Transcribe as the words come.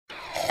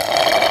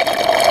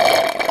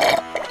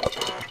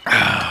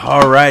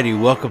Alrighty,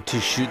 welcome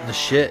to Shooting the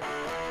Shit.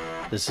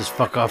 This is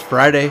Fuck Off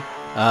Friday.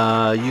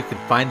 You can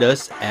find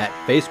us at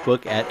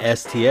Facebook at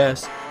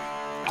STS.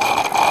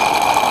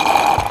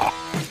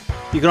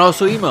 You can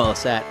also email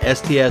us at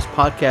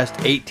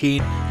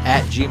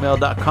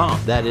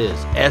stspodcast18@gmail.com. That is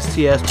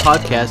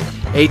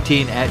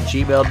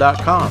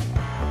stspodcast18@gmail.com.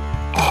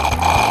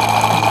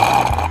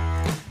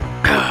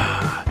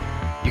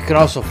 You can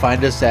also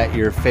find us at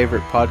your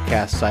favorite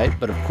podcast site,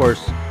 but of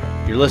course,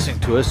 you're listening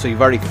to us, so you've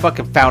already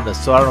fucking found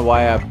us, so I don't know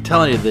why I'm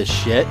telling you this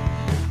shit.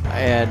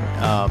 And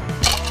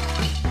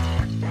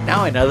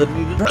now I know that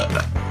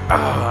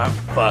I'm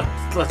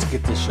fucked. Let's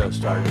get this show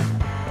started.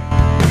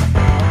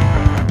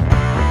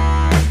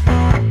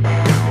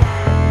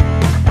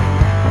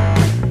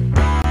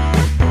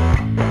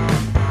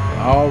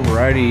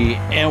 Alrighty,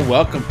 and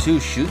welcome to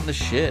Shooting the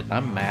Shit.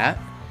 I'm Matt,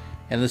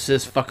 and this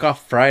is Fuck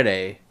Off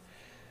Friday.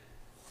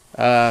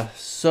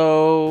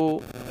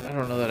 So I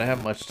don't know that I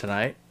have much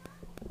tonight.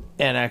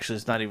 And actually,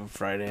 it's not even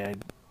Friday. I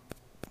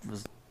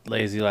was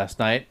lazy last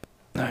night.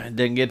 I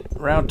didn't get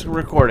around to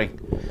recording.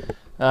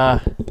 It's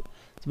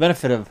the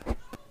benefit of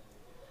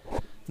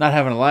not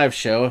having a live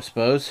show, I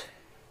suppose.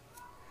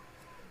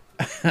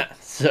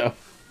 So,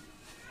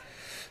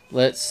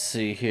 let's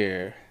see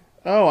here.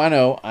 Oh, I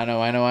know.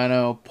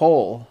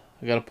 Poll.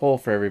 I got a poll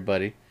for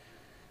everybody.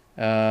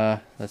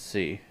 Let's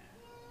see.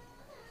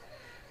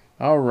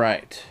 All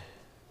right.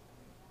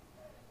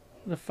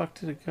 Where the fuck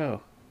did it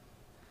go?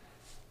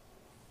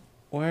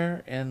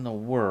 Where in the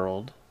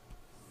world?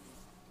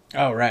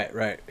 Oh,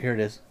 right. Here it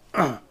is.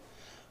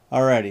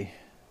 Alrighty.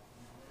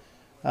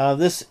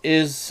 This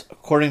is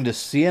according to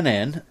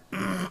CNN.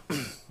 And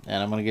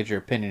I'm going to get your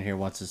opinion here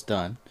once it's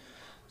done.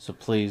 So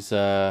please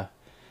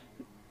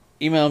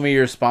email me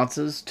your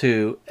responses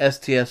to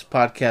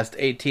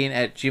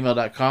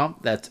stspodcast18@gmail.com.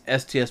 That's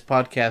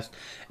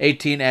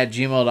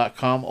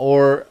stspodcast18@gmail.com.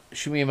 Or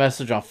shoot me a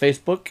message on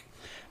Facebook.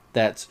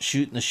 That's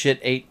Shooting the Shit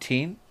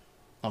 18.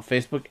 On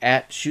Facebook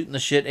at Shooting the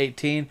Shit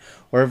 18,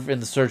 or in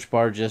the search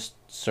bar, just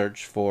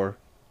search for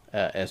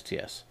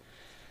STS.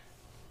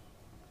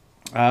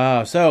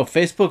 So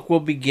Facebook will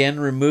begin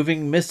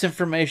removing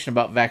misinformation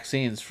about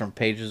vaccines from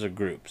pages or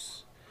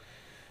groups.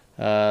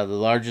 The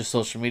largest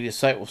social media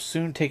site will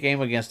soon take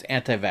aim against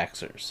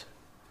anti-vaxxers.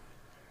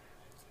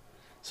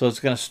 So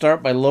it's going to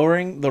start by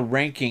lowering the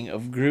ranking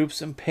of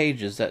groups and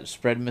pages that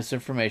spread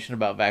misinformation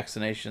about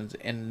vaccinations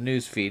in the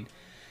newsfeed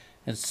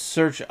and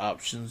search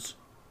options.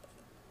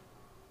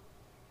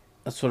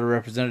 That's what a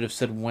representative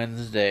said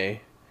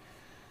Wednesday.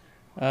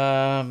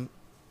 Let's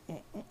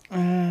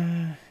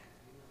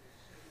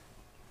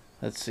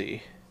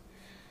see.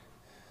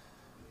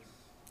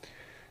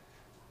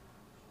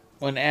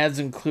 When ads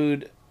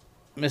include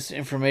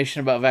misinformation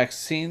about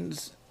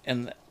vaccines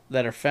and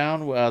that are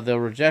found, they'll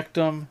reject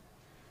them.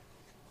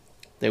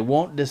 They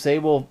won't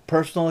disable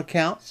personal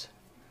accounts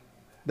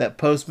that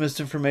post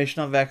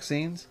misinformation on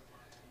vaccines.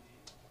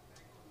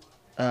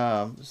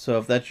 So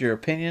if that's your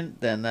opinion,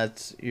 then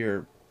that's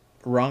your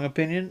wrong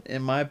opinion,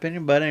 in my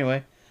opinion. But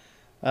anyway,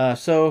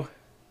 so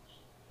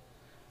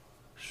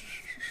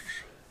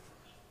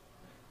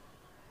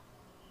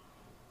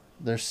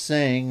they're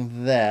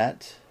saying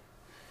that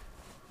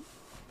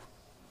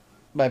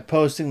by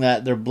posting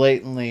that, they're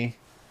blatantly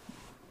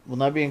will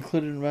not be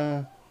included in,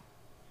 where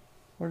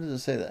does it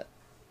say that?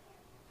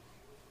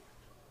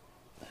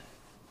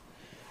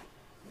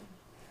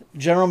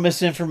 General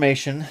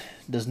misinformation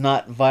does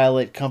not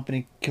violate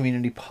company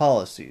community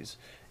policies.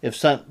 If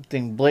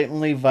something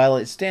blatantly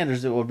violates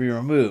standards, it will be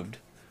removed.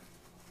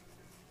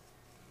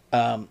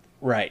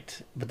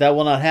 Right. But that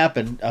will not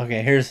happen.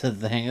 Okay, here's the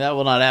thing. That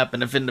will not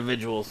happen if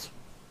individuals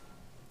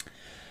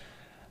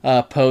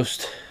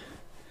post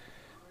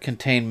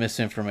contain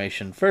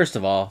misinformation. First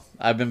of all,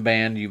 I've been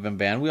banned, you've been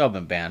banned, we all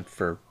been banned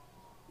for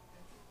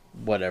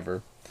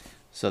whatever.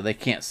 So they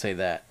can't say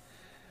that.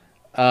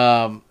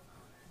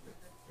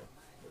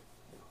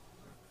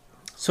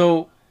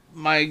 So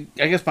I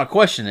guess my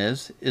question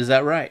is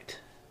that right?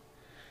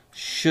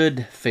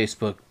 Should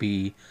Facebook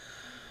be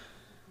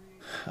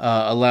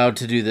allowed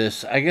to do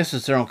this? I guess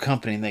it's their own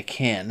company and they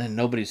can, and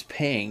nobody's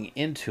paying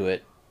into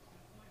it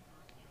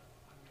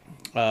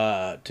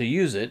to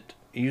use it.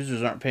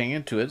 Users aren't paying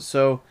into it,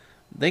 so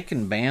they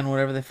can ban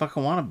whatever they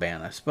fucking want to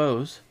ban, I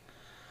suppose.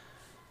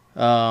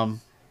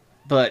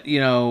 But,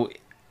 you know,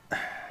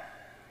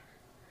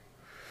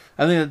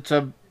 I think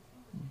it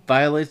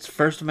violates the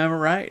First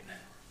Amendment right.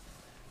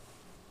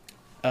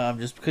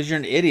 Just because you're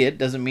an idiot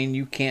doesn't mean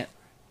you can't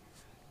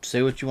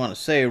say what you want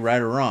to say,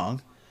 right or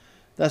wrong.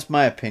 That's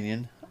my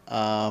opinion.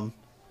 I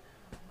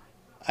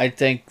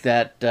think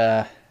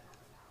that...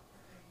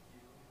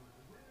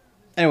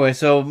 Anyway,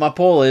 so my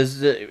poll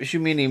is, shoot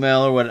me an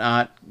email or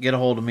whatnot, get a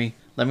hold of me,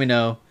 let me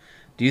know.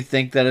 Do you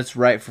think that it's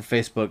right for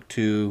Facebook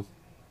to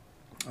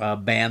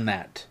ban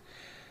that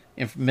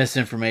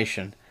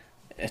misinformation?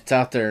 It's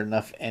out there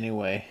enough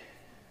anyway.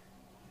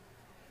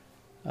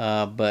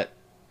 But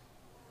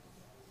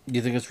do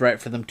you think it's right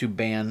for them to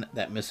ban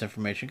that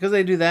misinformation? Because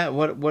they do that.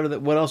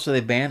 What else are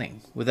they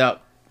banning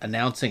without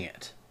announcing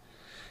it?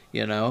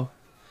 You know?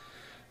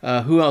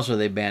 Who else are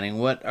they banning?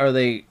 What are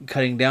they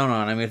cutting down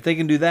on? I mean, if they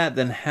can do that,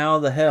 then how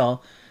the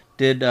hell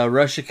did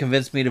Russia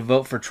convince me to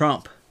vote for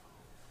Trump?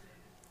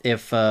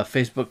 If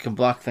Facebook can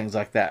block things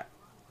like that.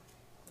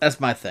 That's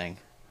my thing.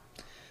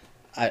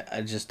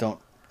 I just don't...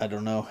 I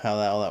don't know how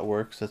all that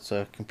works. That's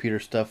computer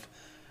stuff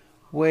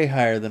way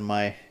higher than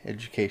my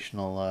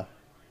educational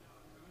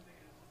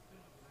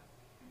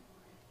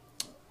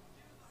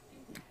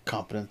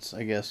competence,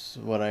 I guess,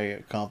 what I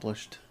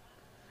accomplished.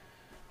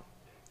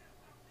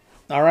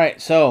 All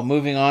right, so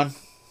moving on.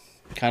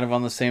 Kind of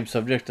on the same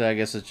subject. I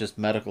guess it's just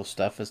medical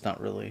stuff. It's not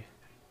really...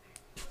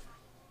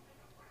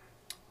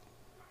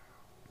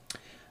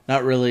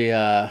 Not really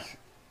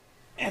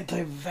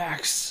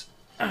anti-vax.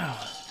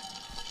 Oh.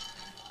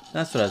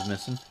 That's what I was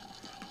missing.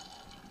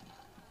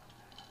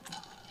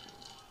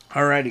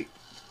 Alrighty.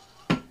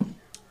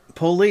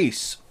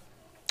 Police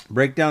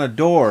break down a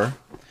door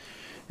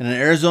in an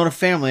Arizona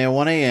family at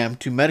 1 a.m.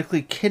 to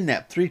medically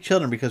kidnap 3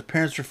 children because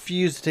parents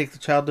refused to take the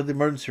child to the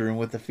emergency room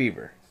with a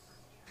fever.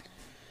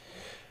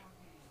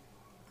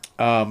 Get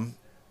a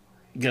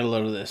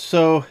load of this.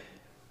 So,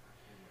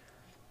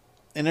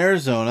 in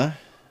Arizona,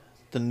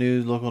 the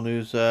news, local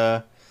news,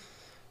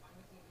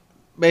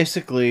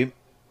 basically,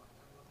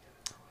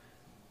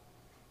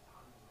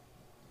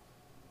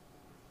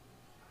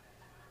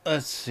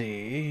 let's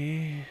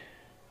see,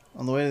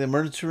 on the way to the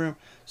emergency room.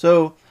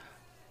 So,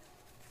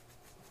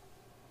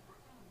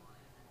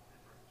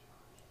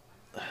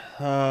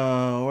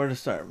 where to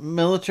start?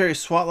 Military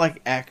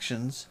SWAT-like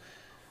actions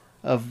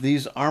of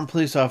these armed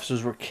police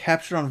officers were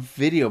captured on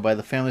video by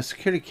the family's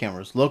security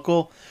cameras.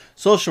 Local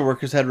social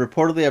workers had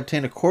reportedly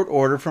obtained a court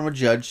order from a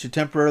judge to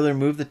temporarily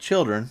remove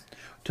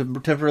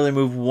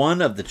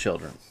one of the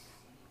children.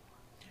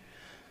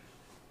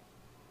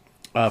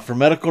 For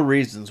medical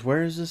reasons.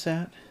 Where is this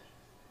at?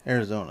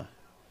 Arizona.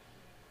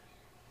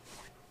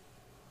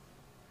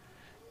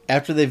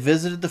 After they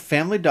visited the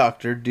family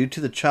doctor due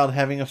to the child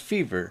having a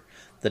fever,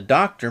 the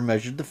doctor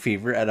measured the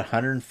fever at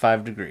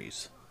 105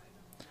 degrees.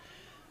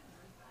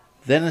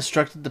 Then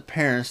instructed the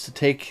parents to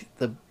take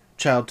the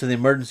child to the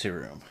emergency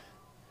room.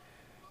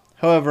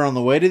 However, on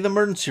the way to the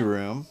emergency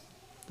room,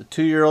 the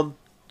 2-year-old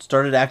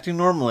started acting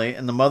normally,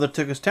 and the mother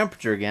took his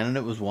temperature again, and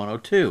it was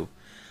 102.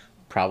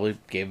 Probably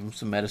gave him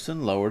some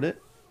medicine, lowered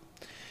it.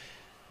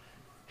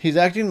 He's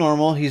acting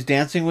normal. He's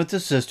dancing with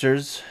his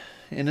sisters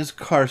in his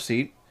car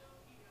seat.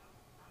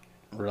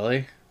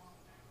 Really?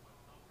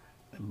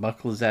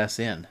 Buckle his ass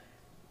in.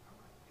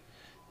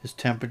 His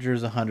temperature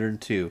is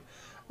 102.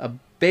 A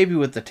baby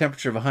with a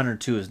temperature of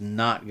 102 is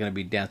not going to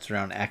be dancing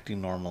around acting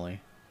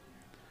normally.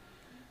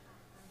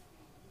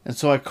 And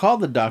so I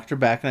called the doctor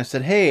back and I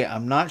said, hey,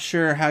 I'm not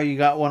sure how you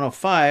got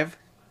 105.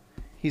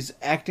 He's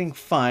acting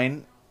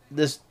fine.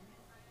 This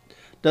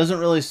doesn't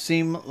really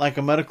seem like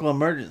a medical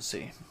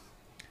emergency.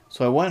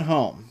 So I went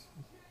home.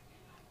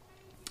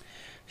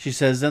 She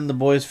says, then the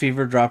boy's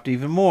fever dropped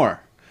even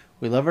more.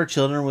 We love our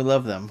children. We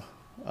love them.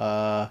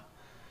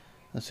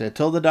 Let's see. I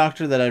told the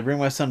doctor that I'd bring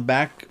my son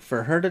back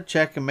for her to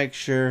check and make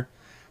sure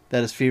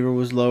that his fever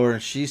was lower.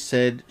 And she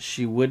said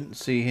she wouldn't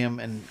see him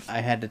and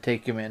I had to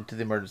take him into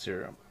the emergency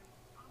room.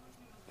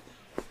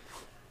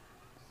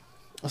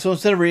 So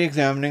instead of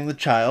re-examining the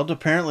child,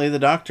 apparently the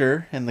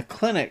doctor and the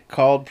clinic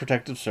called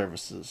protective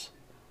services.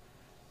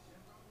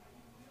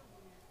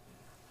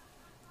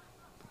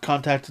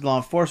 Contacted law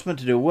enforcement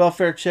to do a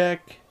welfare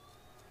check.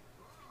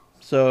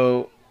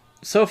 So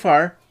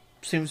far,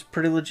 seems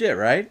pretty legit,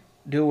 right?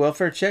 Do a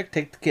welfare check,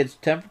 take the kid's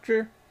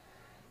temperature,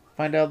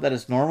 find out that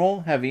it's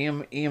normal, have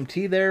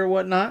EMT there or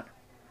whatnot.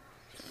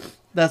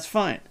 That's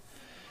fine.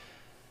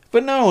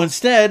 But no,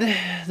 instead,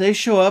 they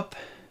show up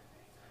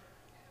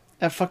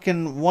at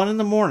fucking 1 in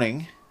the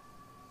morning.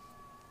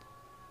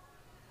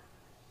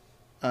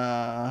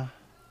 And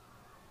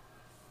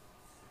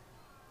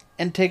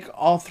take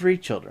all 3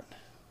 children.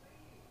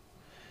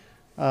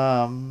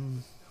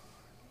 The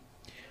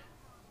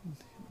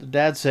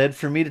dad said,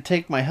 for me to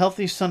take my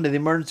healthy son to the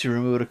emergency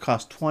room, it would have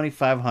cost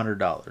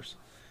 $2,500.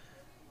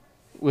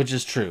 Which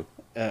is true.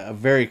 A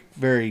very,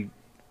 very,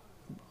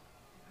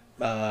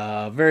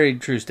 very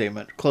true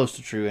statement. Close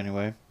to true,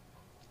 anyway.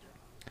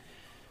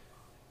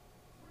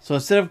 So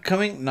instead of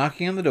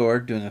knocking on the door,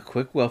 doing a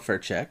quick welfare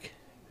check,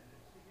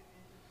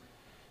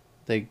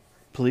 the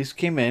police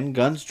came in,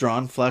 guns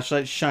drawn,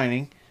 flashlights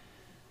shining.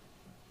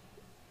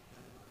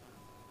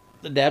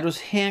 The dad was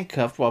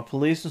handcuffed while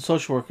police and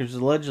social workers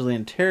allegedly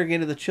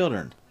interrogated the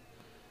children.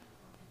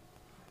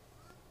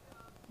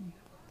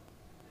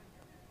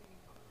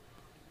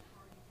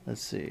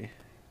 Let's see.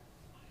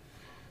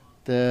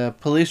 The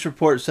police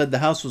report said the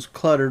house was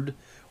cluttered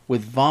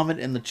with vomit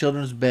in the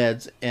children's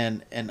beds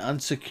and an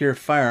unsecure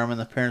firearm in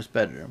the parents'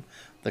 bedroom.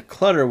 The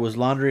clutter was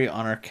laundry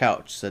on our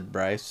couch, said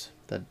Bryce,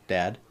 the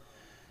dad.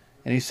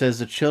 And he says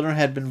the children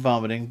had been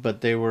vomiting,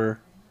 but they were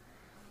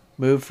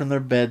moved from their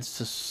beds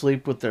to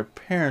sleep with their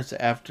parents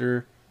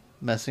after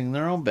messing in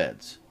their own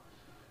beds.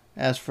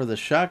 As for the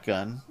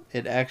shotgun,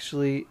 it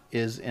actually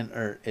is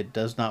inert. It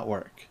does not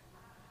work.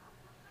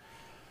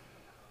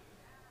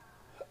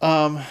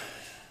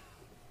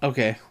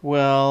 Okay,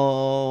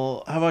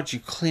 well, how about you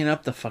clean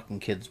up the fucking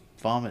kids'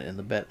 vomit in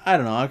the bed? I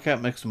don't know. I've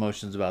got mixed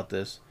emotions about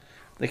this.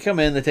 They come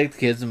in, they take the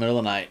kids in the middle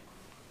of the night.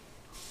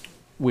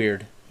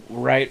 Weird,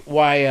 right?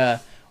 Why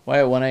at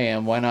 1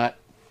 a.m.? Why not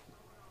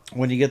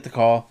when you get the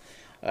call?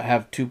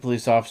 Have two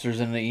police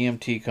officers and an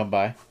EMT come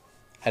by.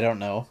 I don't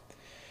know.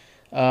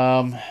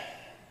 Um,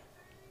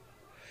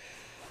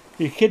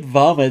 your kid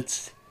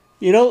vomits.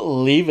 You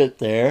don't leave it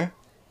there.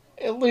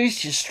 At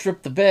least you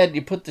strip the bed.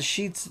 You put the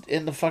sheets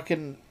in the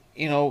fucking,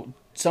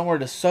 somewhere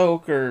to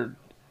soak or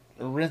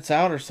rinse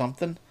out or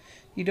something.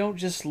 You don't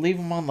just leave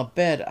them on the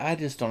bed. I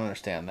just don't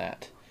understand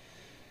that.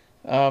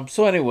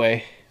 So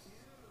anyway,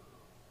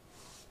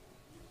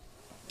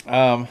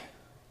 um,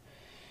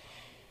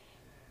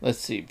 let's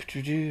see.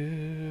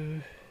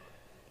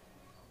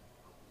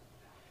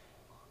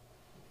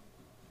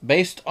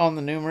 Based on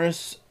the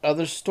numerous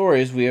other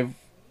stories we have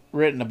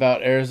written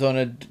about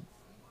Arizona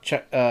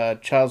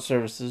child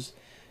services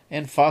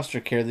and foster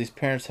care, these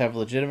parents have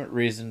legitimate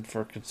reason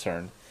for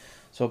concern.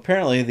 So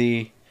apparently,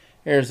 the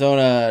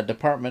Arizona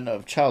Department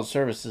of Child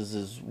Services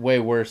is way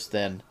worse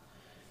than,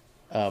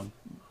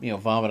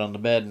 vomit on the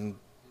bed and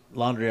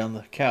laundry on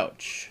the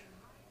couch.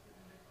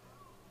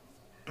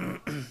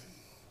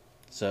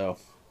 So,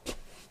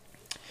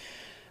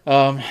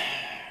 um,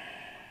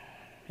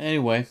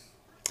 anyway,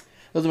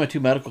 those are my two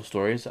medical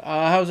stories.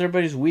 How's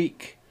everybody's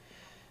week?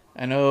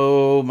 I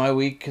know my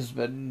week has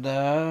been,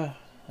 how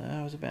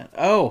was it been?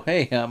 Oh,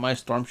 hey, my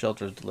storm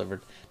shelter is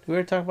delivered. Did we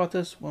already talk about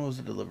this? When was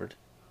it delivered?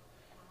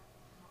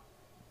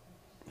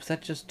 Was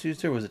that just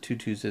Tuesday or was it 2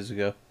 Tuesdays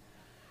ago?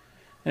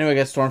 Anyway, I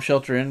got storm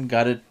shelter in,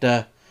 got it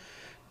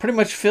pretty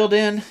much filled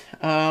in,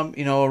 around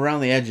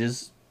the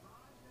edges.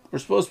 We're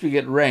supposed to be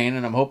getting rain,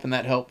 and I'm hoping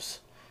that helps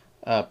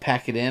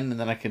pack it in, and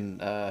then I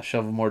can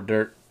shovel more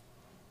dirt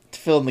to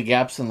fill in the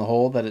gaps in the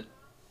hole that it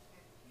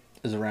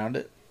is around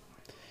it.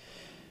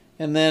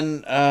 And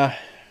then,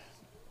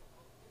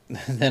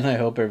 then I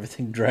hope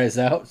everything dries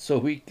out so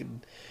we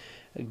can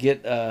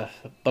get a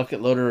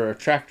bucket loader or a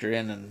tractor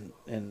in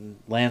and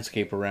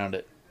landscape around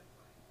it.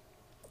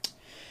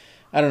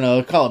 I don't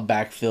know, call it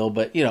backfill,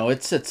 but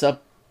it sits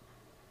up.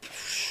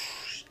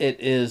 It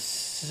is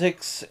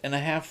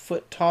 6.5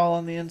 foot tall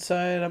on the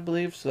inside, I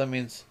believe. So that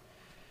means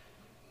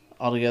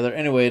altogether.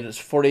 Anyway, it's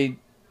 48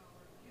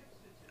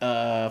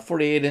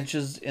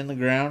 inches in the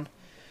ground.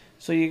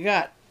 So you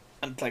got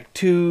like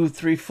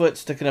 2-3 foot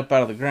sticking up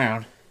out of the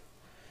ground.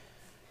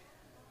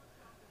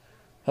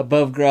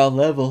 Above ground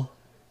level.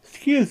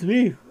 Excuse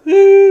me.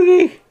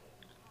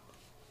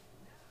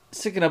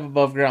 Sticking up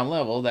above ground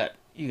level that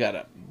you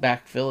gotta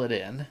backfill it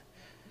in.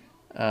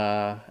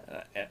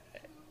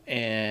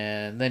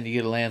 And then you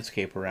get a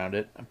landscape around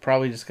it. I'm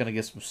probably just going to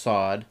get some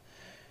sod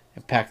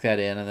and pack that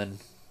in, and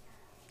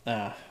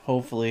then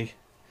hopefully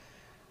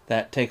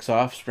that takes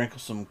off. Sprinkle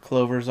some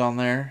clovers on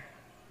there.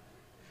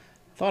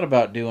 Thought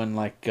about doing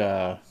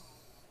planting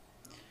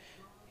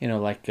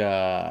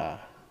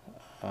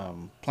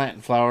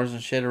flowers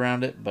and shit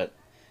around it, but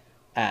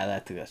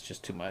that's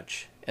just too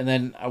much. And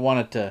then I want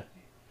it to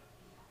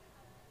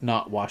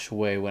not wash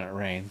away when it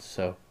rains,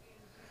 so.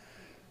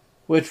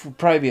 Which will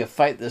probably be a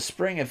fight this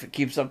spring if it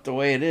keeps up the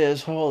way it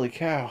is. Holy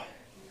cow.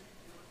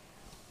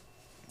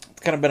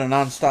 It's kind of been a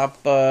non-stop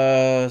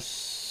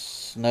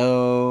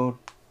snow,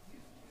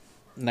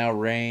 now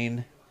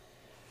rain.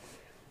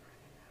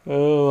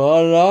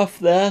 On and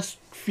off last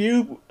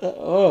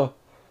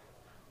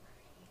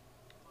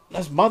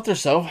month or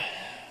so.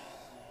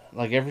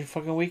 Like every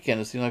fucking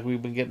weekend, it seems like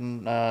we've been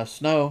getting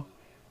snow.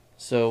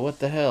 So what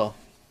the hell?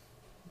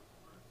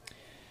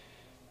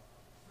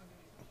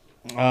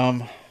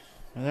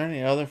 Are there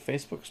any other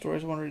Facebook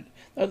stories I want to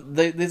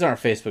read? These aren't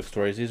Facebook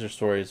stories. These are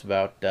stories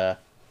about...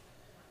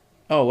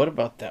 what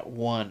about that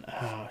one?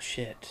 Oh,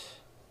 shit.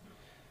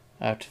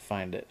 I have to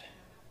find it.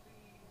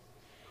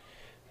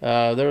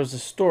 There was a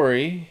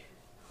story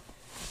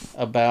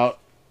about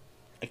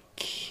a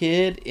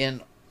kid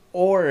in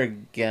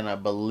Oregon, I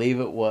believe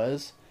it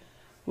was,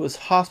 who was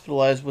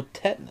hospitalized with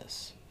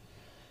tetanus.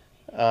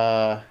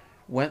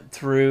 Went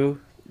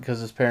through,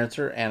 because his parents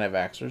are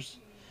anti-vaxxers,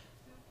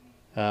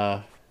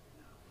 and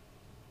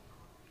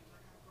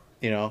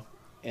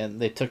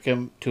they took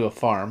him to a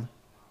farm.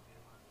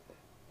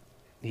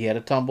 He had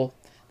a tumble.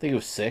 I think he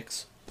was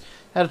 6.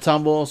 Had a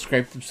tumble,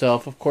 scraped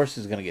himself. Of course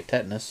he's going to get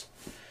tetanus.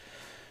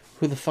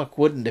 Who the fuck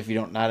wouldn't if you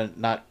don't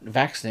not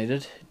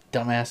vaccinated?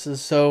 Dumbasses.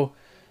 So,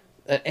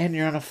 and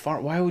you're on a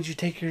farm. Why would you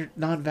take your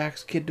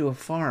non-vax kid to a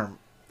farm?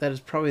 That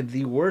is probably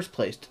the worst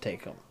place to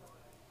take him.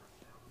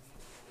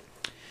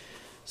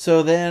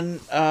 So then,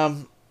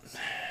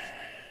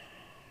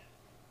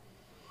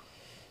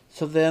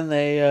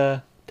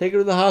 they take him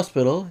to the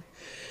hospital.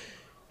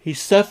 He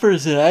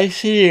suffers in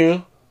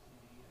ICU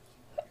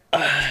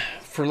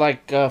for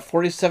like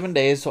 47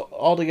 days. So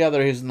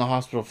altogether, he's in the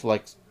hospital for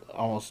like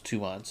almost 2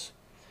 months.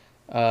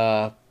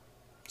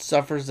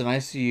 Suffers in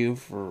ICU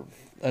for...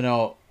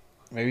 no,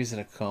 maybe he's in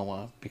a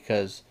coma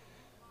because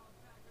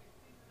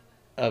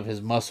of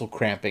his muscle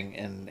cramping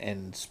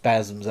and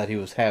spasms that he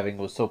was having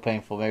was so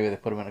painful. Maybe they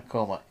put him in a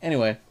coma.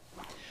 Anyway,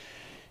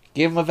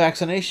 gave him a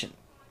vaccination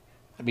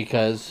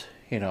because,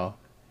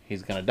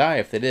 he's going to die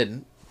if they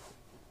didn't.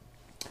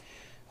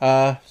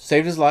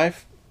 Saved his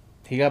life.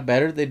 He got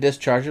better. They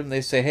discharged him.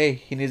 They say, hey,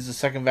 he needs a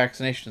second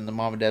vaccination. And the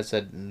mom and dad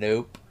said,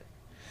 nope.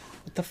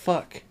 What the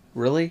fuck?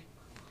 Really?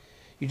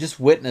 You just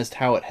witnessed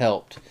how it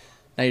helped.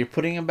 Now you're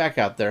putting him back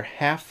out there,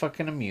 half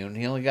fucking immune.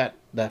 He only got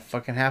that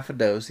fucking half a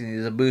dose. He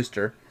needs a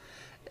booster.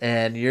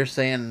 And you're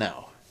saying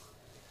no.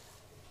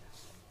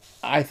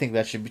 I think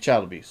that should be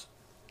child abuse.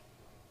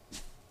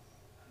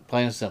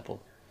 Plain and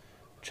simple.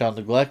 Child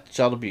neglect,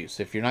 child abuse.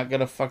 If you're not going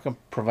to fucking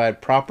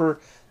provide proper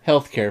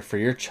health care for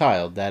your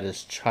child, that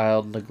is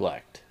child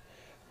neglect.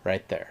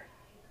 Right there.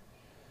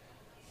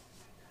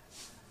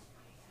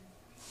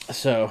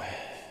 So,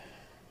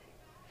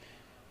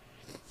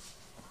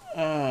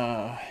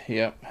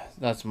 yep,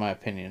 that's my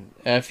opinion.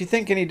 If you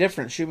think any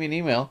different, shoot me an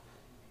email.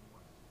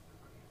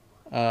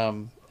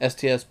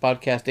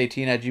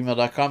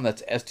 stspodcast18@gmail.com.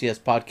 That's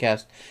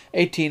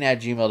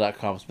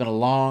stspodcast18@gmail.com. It's been a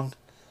long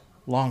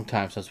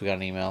time since we got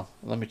an email.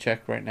 Let me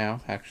check right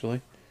now, actually.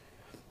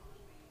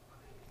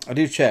 I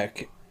do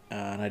check,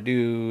 and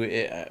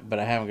but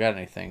I haven't got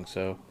anything,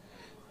 so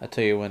I'll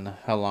tell you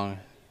how long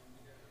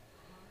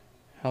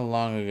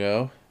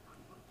ago.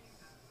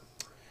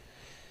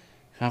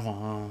 Come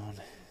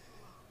on.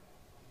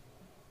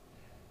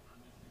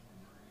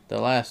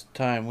 The last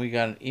time we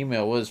got an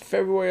email was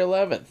February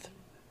 11th.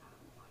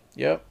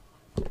 Yep.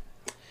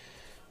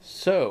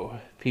 So,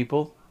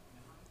 people,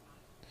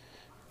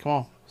 come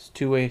on. It's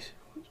two-way.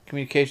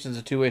 Communication is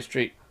a two-way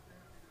street.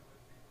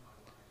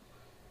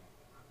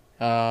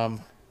 Let's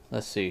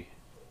see.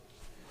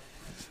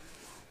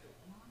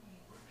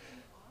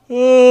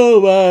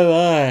 Oh,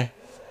 my.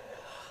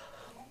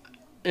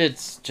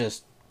 It's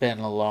just been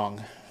a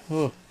long,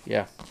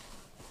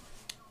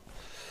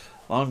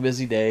 long,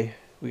 busy day.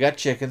 We got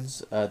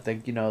chickens. I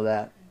think you know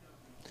that.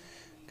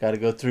 Got to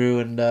go through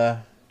and,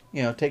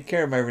 take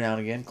care of them every now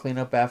and again. Clean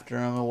up after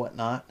them and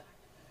whatnot.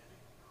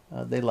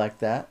 They like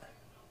that.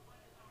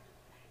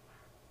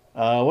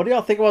 What do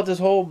y'all think about this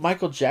whole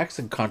Michael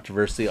Jackson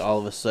controversy all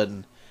of a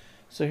sudden?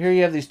 So here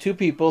you have these two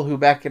people who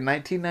back in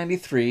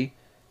 1993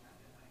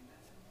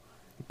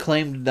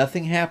 claimed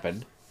nothing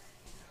happened.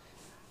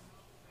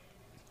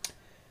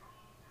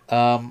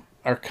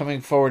 Are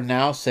coming forward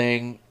now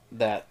saying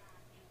that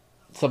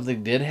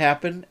something did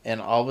happen, and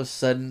all of a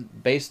sudden,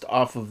 based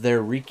off of their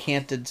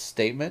recanted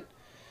statement,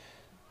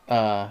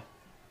 they're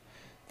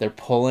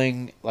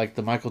pulling like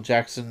the Michael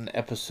Jackson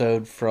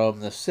episode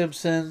from The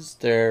Simpsons.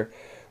 Their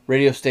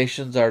radio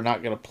stations are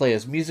not going to play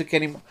his music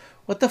anymore.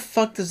 What the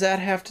fuck does that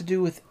have to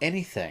do with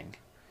anything?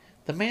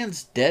 The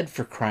man's dead,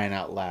 for crying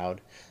out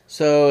loud.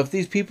 So if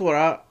these people are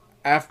out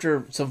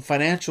after some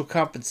financial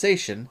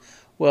compensation,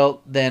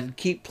 well, then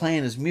keep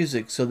playing his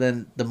music so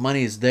then the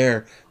money is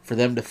there for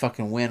them to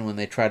fucking win when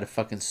they try to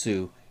fucking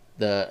sue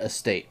the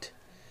estate.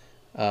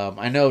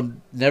 I know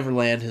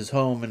Neverland, his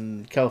home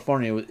in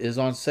California, is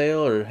on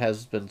sale or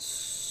has been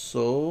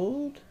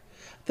sold.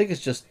 I think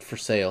it's just for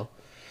sale.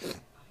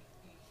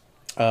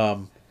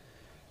 Yeah,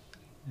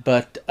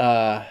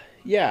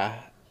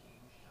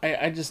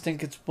 I just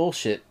think it's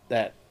bullshit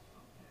that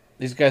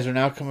these guys are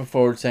now coming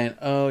forward saying,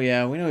 oh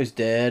yeah, we know he's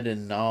dead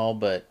and all,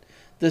 but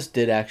this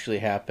did actually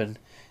happen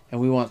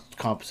and we want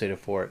compensated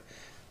for it.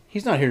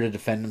 He's not here to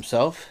defend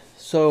himself.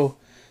 So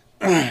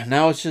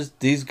now it's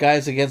just these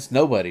guys against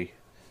nobody.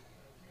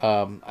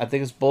 I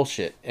think it's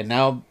bullshit. And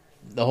now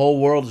the whole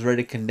world is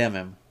ready to condemn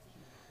him.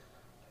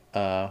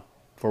 For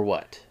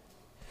what?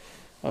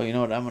 Oh, you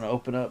know what? I'm going to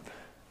open up.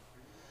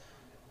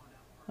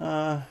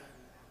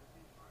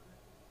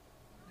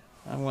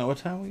 What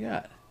time we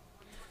got?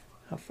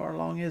 How far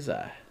along is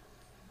I?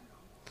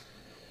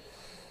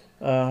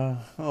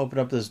 I'll open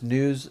up this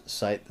news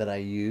site that I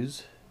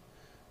use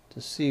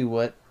to see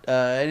what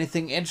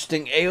anything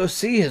interesting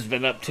AOC has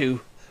been up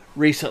to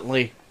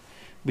recently,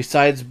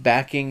 besides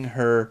backing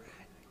her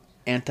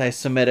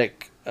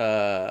anti-Semitic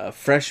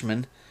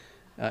freshman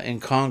in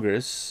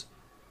Congress.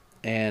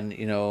 And,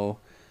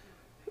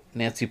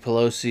 Nancy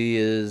Pelosi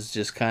is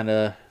just kind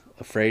of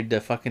afraid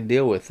to fucking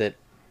deal with it.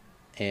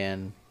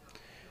 And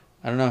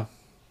I don't know.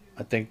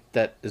 I think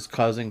that is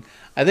causing...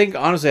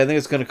 honestly, I think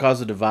it's going to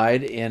cause a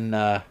divide in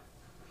the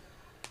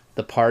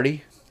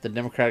party, the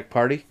Democratic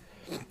Party.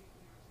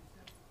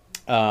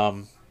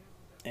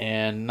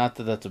 And not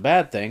that that's a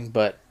bad thing,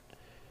 but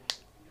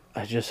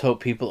I just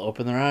hope people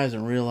open their eyes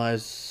and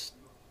realize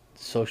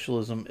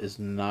socialism is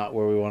not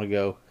where we want to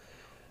go.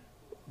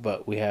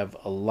 But we have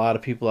a lot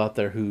of people out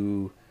there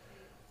who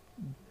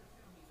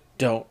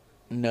don't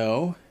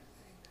know.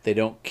 They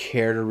don't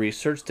care to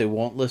research. They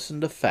won't listen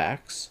to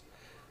facts.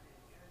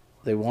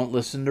 They won't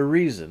listen to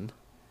reason.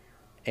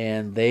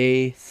 And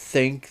they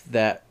think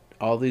that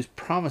all these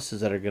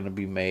promises that are going to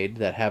be made,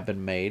 that have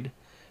been made,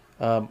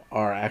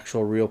 are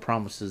actual real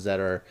promises that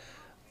are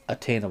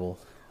attainable.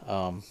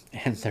 And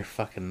they're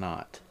fucking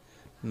not.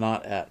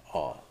 Not at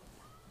all.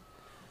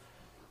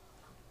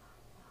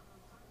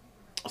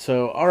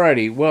 So,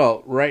 alrighty.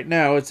 Well, right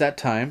now it's that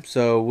time.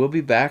 So we'll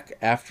be back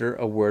after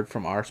a word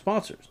from our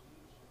sponsors.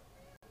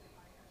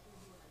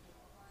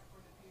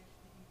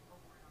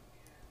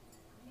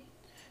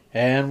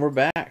 And we're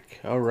back.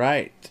 All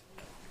right.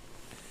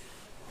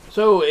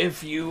 So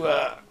if you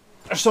are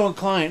so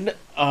inclined,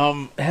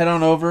 head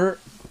on over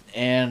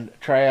and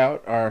try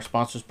out our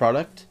sponsor's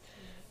product.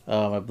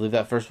 I believe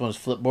that first one is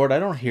Flipboard. I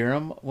don't hear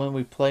them when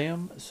we play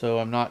them, so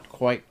I'm not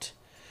quite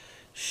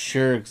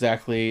sure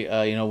exactly.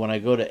 When I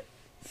go to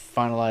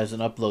finalize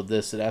and upload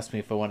this, it asks me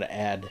if I want to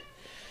add.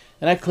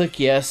 And I click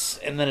yes,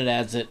 and then it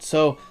adds it.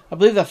 So I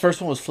believe that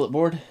first one was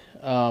Flipboard.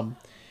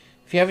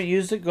 If you haven't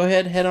used it, go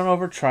ahead, head on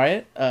over, try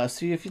it,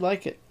 see if you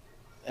like it.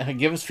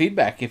 Give us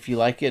feedback if you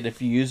like it.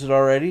 If you use it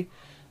already,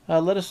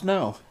 let us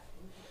know.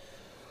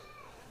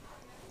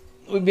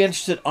 We'd be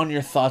interested on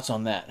your thoughts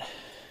on that.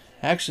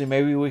 Actually,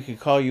 maybe we could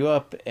call you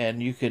up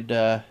and you could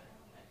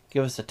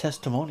give us a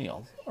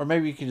testimonial. Or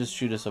maybe you could just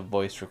shoot us a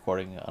voice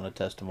recording on a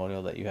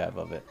testimonial that you have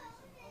of it.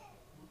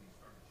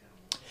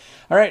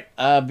 All right,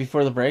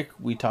 before the break,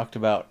 we talked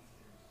about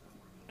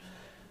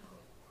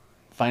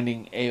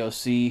finding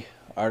AOC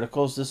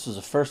articles. This was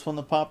the first one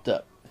that popped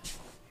up.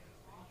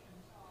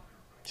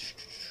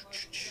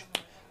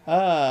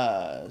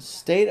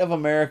 State of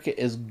America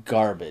is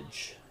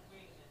garbage.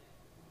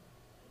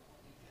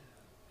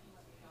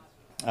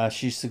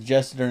 She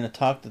suggested during a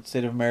talk that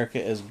State of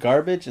America is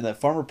garbage and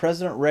that former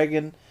President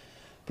Reagan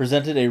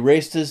presented a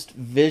racist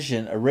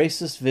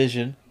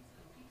vision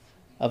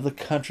of the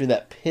country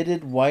that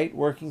pitted white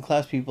working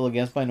class people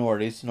against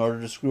minorities in order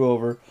to screw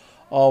over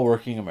all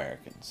working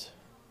Americans.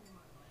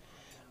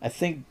 I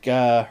think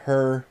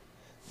her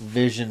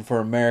vision for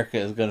America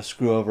is going to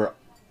screw over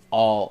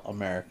all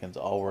Americans,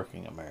 all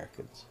working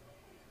Americans.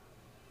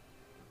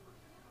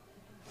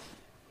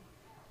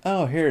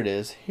 Oh, here it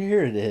is.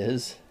 Here it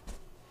is.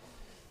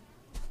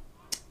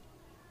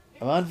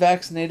 An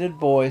unvaccinated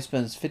boy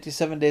spends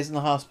 57 days in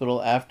the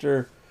hospital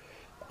after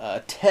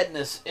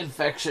tetanus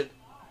infection.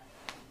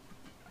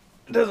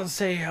 It doesn't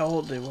say how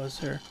old he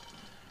was here.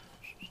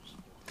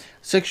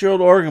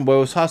 6-year-old Oregon boy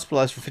was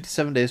hospitalized for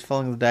 57 days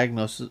following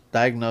the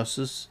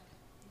diagnosis.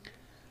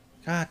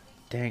 God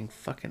dang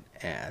fucking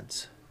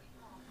ads.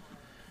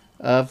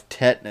 Of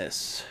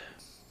tetanus.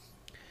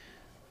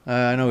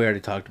 I know we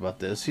already talked about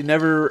this. He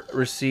never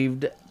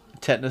received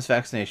tetanus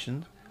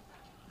vaccination.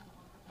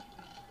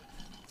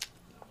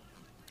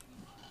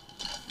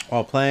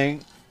 While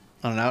playing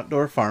on an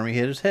outdoor farm, he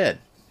hit his head.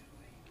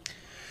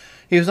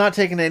 He was not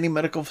taken to any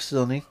medical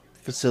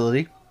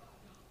facility,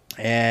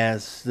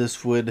 as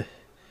this would...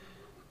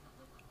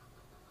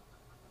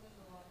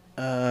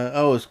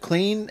 it was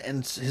clean,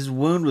 and his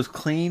wound was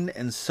clean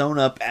and sewn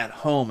up at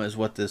home, is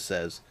what this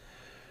says.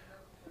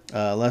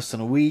 Less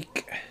than a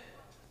week,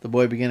 the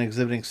boy began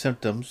exhibiting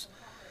symptoms,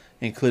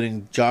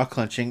 including jaw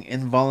clenching,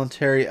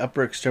 involuntary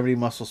upper extremity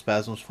muscle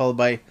spasms, followed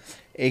by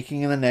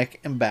aching in the neck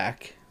and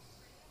back.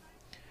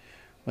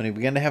 When he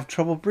began to have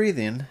trouble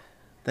breathing,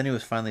 then he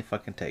was finally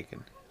fucking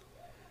taken.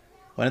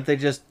 Why didn't they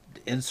just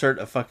insert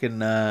a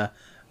fucking ET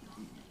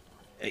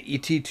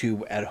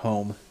tube at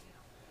home?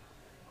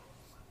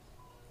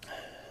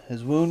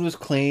 His wound was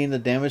clean, the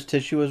damaged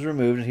tissue was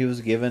removed, and he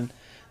was given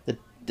the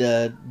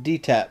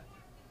DTaP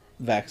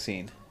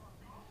vaccine,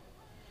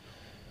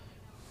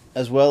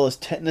 as well as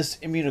tetanus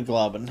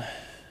immunoglobulin.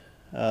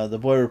 The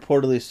boy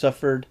reportedly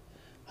suffered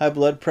high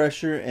blood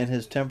pressure, and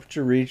his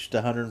temperature reached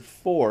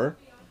 104.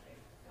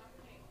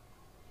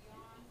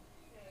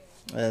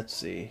 Let's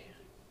see.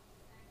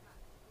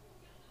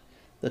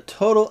 The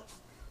total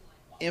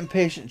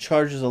inpatient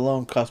charges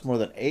alone cost more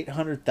than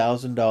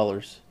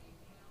 $800,000.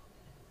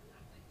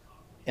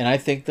 And I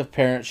think the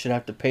parents should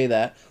have to pay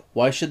that.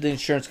 Why should the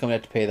insurance company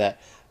have to pay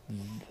that?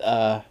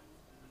 The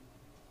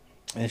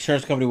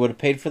insurance company would have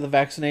paid for the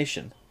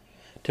vaccination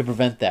to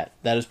prevent that.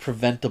 That is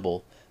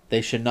preventable.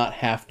 They should not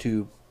have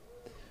to...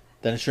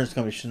 The insurance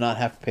company should not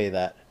have to pay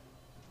that.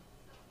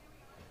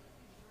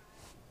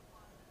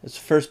 It's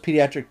the first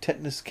pediatric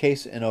tetanus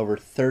case in over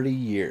 30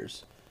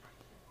 years.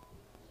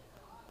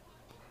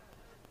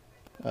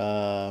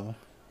 Let's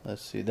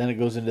see. Then it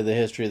goes into the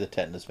history of the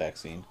tetanus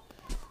vaccine.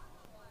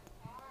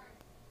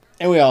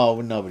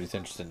 And nobody's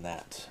interested in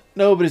that.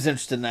 Nobody's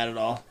interested in that at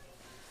all.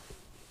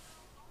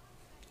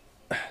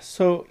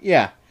 So,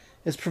 yeah,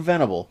 it's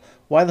preventable.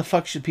 Why the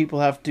fuck should people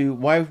have to...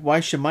 Why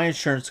should my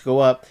insurance go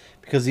up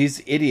because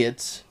these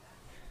idiots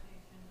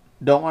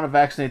don't want to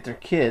vaccinate their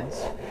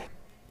kids?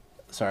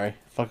 Sorry,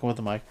 fucking with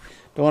the mic.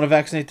 Don't want to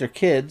vaccinate their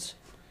kids.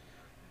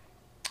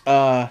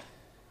 And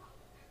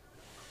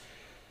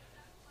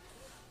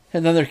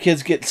then their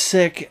kids get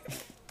sick.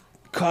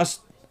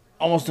 Cost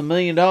almost $1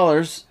 million.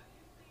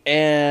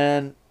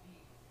 And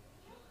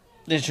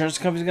the insurance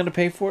company's going to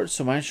pay for it,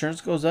 so my insurance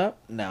goes up?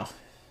 No.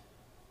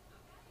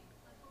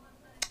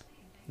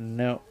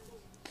 No.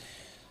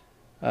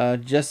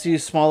 Jesse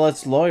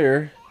Smollett's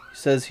lawyer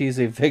says he's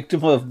a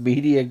victim of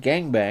media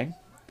gangbang.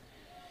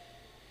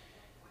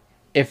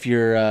 If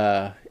you're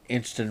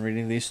interested in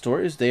reading these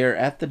stories, they are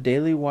at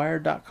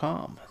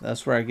thedailywire.com.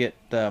 That's where I get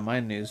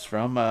my news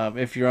from.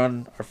 If you're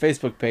on our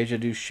Facebook page, I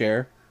do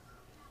share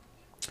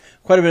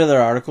quite a bit of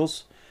their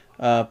articles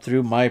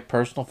through my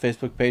personal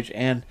Facebook page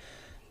and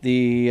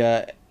the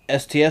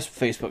STS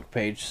Facebook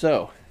page.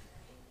 So,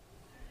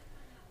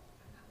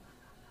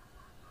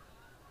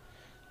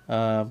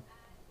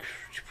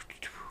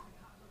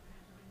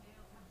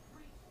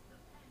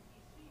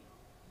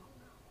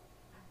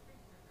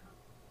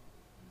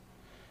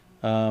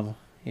 Um,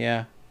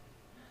 yeah.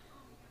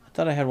 I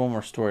thought I had one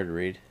more story to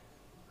read.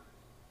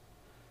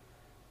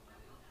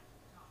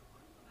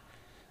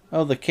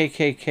 Oh, the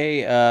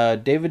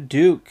KKK, David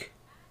Duke.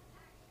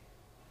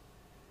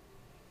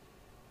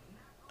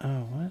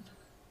 Oh,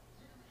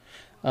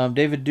 what?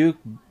 David Duke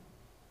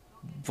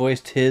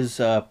voiced his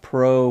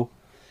pro.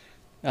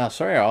 Oh,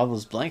 sorry, all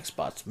those blank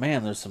spots.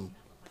 Man, there's some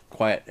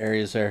quiet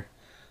areas there.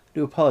 I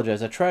do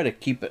apologize. I try to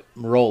keep it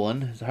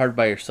rolling. It's hard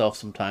by yourself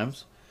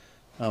sometimes.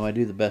 I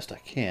do the best I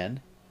can.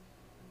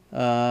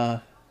 Uh,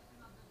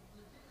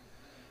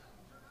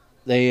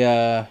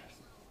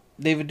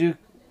 David Duke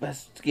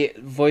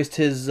voiced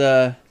his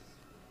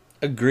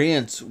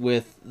agreement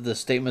with the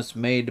statements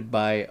made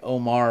by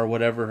Omar,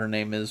 whatever her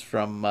name is,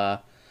 from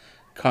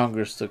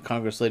Congress, the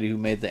Congress lady who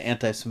made the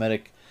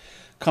anti-Semitic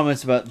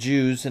comments about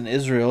Jews and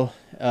Israel.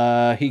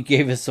 He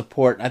gave his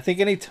support. I think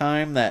any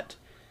time that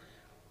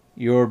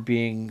you're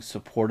being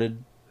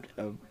supported,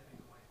 or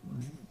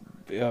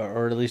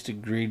at least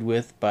agreed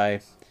with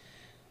by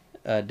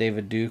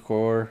David Duke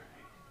or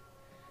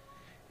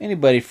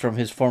anybody from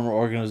his former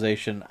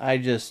organization, I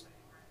just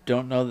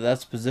don't know that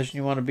that's the position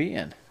you want to be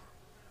in.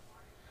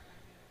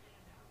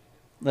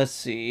 Let's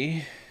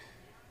see.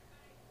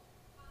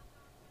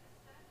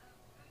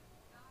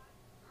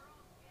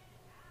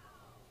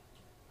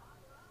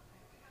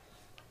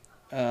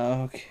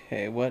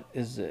 Okay, what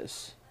is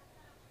this?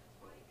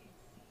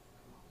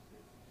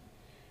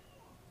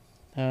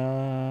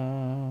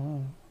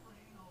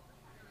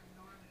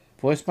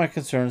 Voiced my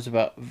concerns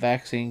about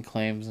vaccine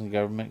claims and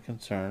government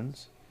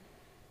concerns.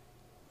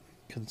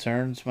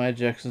 Concerns my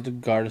objections to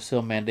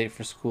Gardasil mandate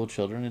for school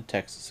children in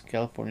Texas and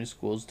California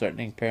schools,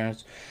 threatening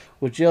parents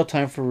with jail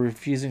time for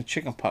refusing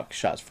chickenpox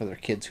shots for their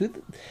kids.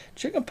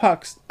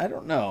 Chickenpox? I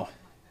don't know.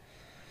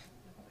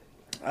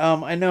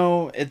 I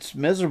know it's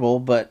miserable,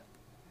 but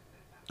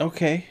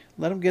okay,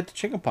 let them get the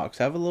chickenpox.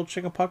 Have a little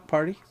chickenpox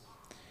party.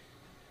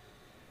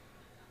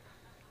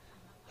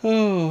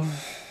 Oh,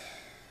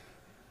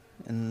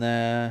 and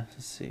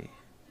let's see.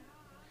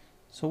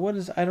 So what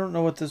is? I don't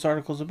know what this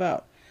article's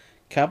about.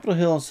 Capitol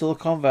Hill and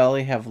Silicon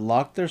Valley have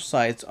locked their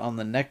sights on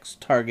the next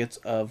targets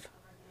of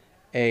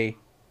a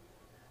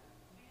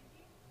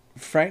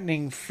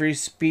frightening free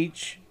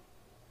speech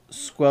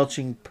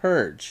squelching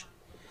purge.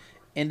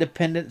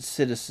 Independent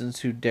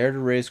citizens who dare to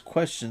raise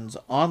questions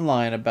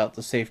online about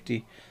the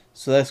safety.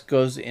 So that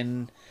goes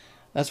in.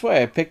 That's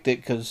why I picked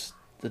it, because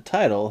the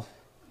title,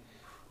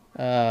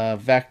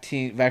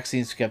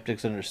 vaccine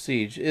skeptics under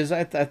siege, is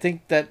I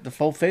think that the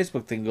whole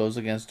Facebook thing goes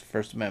against the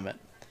First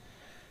Amendment.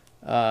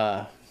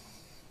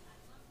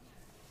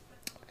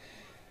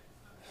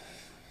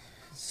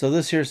 So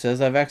this here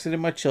says, I vaccinated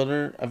my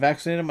children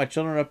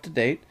up to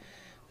date.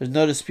 There's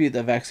no dispute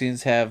that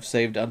vaccines have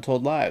saved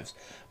untold lives.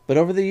 But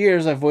over the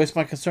years, I've voiced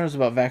my concerns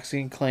about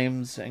vaccine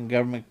claims and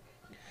government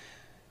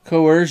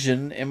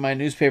coercion in my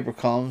newspaper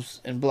columns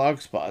and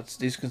blog spots.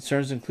 These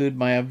concerns include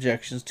my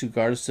objections to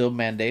Gardasil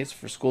mandates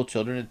for school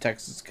children in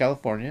Texas and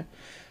California,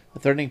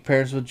 threatening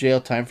parents with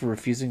jail time for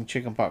refusing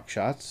chickenpox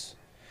shots,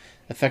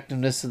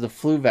 effectiveness of the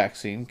flu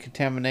vaccine,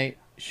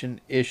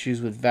 contamination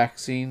issues with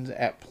vaccines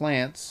at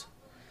plants,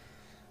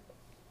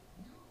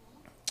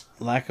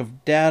 lack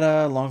of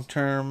data,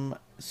 long-term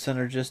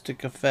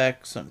synergistic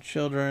effects on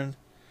children,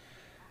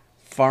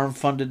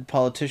 farm-funded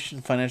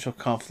politician, financial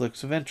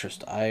conflicts of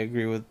interest. I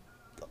agree with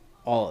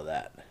all of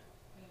that.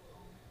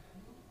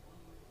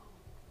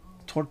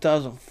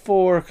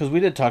 2004, because we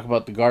did talk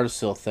about the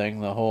Gardasil thing,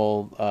 the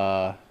whole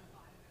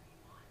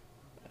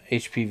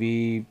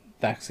HPV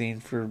vaccine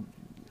for...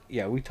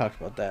 Yeah, we talked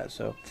about that.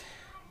 So,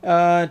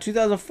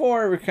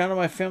 2004, I recounted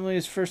my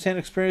family's first-hand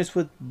experience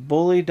with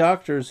bully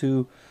doctors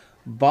who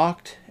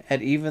balked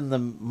at even the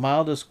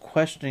mildest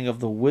questioning of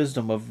the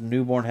wisdom of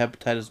newborn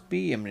hepatitis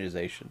B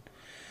immunization.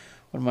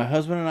 When my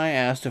husband and I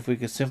asked if we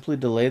could simply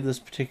delay this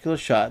particular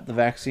shot, the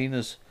vaccine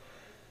is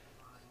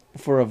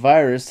for a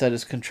virus that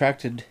is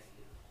contracted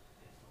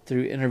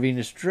through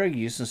intravenous drug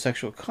use and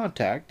sexual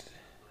contact,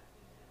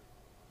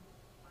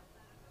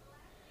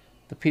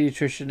 the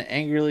pediatrician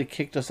angrily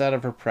kicked us out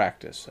of her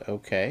practice.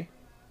 Okay.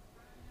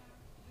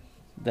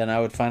 Then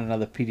I would find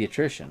another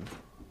pediatrician.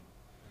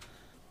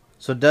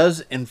 So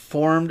does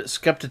informed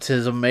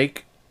skepticism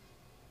make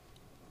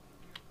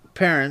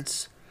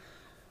parents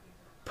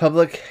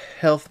public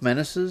health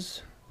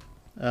menaces,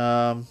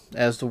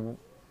 as the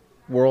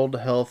World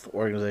Health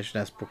Organization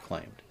has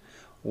proclaimed?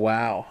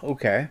 Wow,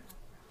 okay.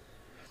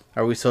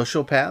 Are we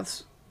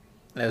sociopaths,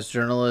 as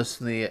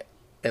journalists in the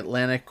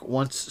Atlantic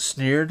once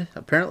sneered?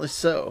 Apparently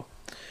so.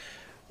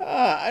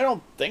 I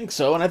don't think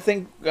so, and I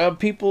think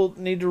people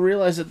need to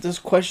realize that these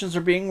questions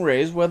are being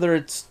raised, whether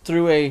it's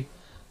through a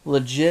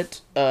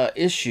legit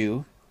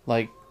issue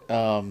like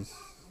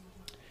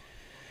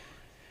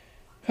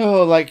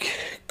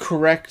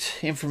correct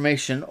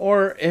information,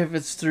 or if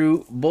it's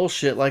through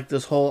bullshit like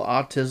this whole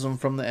autism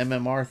from the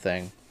MMR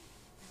thing,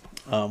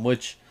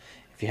 which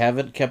if If you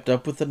haven't kept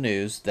up with the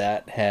news,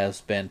 that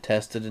has been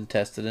tested and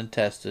tested and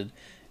tested,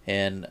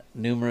 and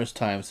numerous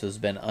times has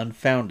been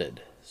unfounded.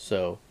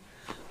 So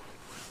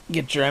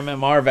get your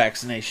MMR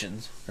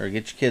vaccinations, or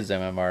get your kids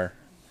MMR.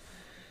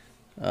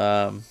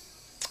 But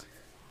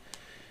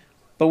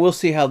we'll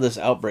see how this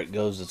outbreak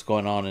goes that's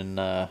going on in,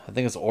 I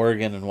think it's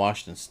Oregon and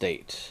Washington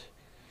State.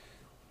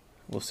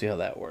 We'll see how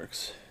that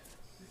works.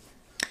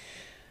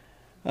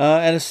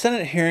 At a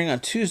Senate hearing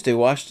on Tuesday,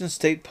 Washington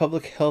State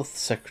Public Health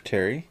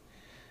Secretary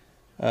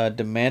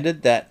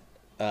demanded that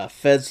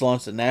feds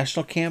launch a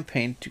national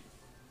campaign to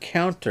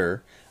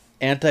counter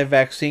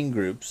anti-vaccine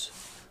groups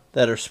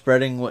that are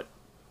spreading what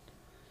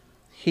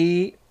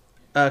he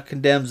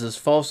condemns as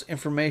false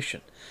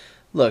information.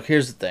 Look,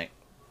 here's the thing.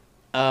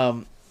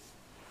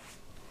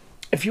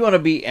 If you want to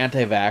be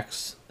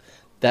anti-vax,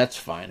 that's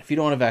fine. If you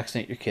don't want to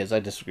vaccinate your kids,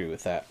 I disagree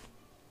with that.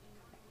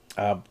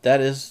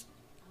 That is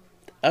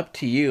up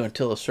to you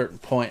until a certain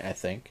point, I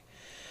think.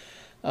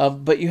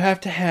 But you have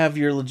to have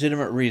your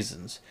legitimate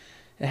reasons.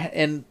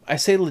 And I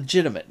say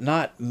legitimate,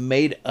 not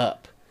made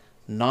up.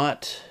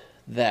 Not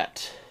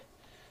that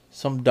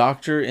some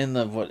doctor in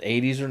the,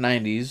 80s or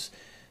 90s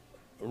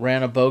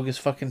ran a bogus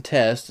fucking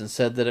test and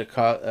said that it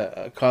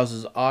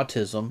causes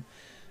autism.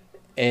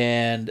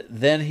 And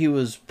then he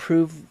was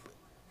proved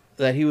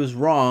that he was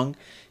wrong.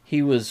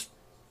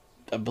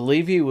 I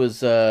believe he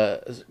was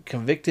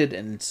convicted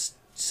and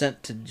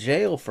sent to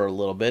jail for a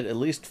little bit, at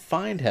least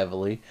fined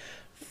heavily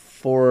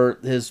for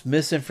his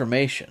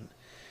misinformation.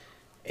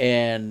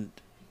 And,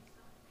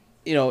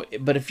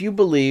 but if you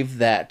believe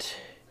that,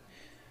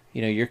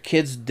 your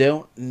kids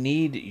don't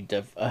need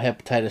a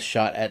hepatitis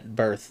shot at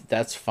birth,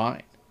 that's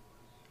fine.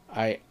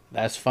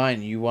 That's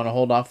fine. You want to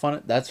hold off on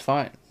it? That's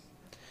fine.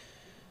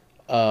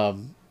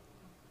 And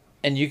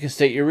you can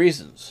state your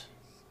reasons.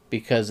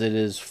 Because it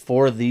is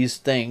for these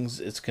things,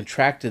 it's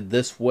contracted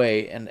this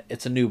way, and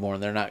it's a newborn.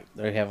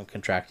 They haven't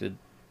contracted.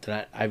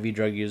 They're not IV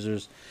drug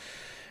users,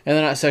 and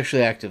they're not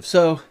sexually active.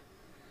 So,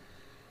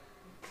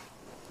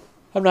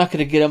 I'm not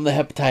going to get them the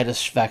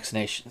hepatitis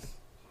vaccination.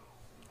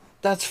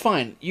 That's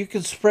fine. You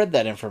can spread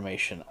that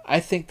information. I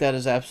think that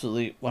is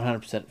absolutely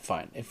 100%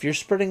 fine. If you're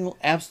spreading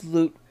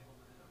absolute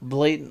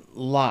blatant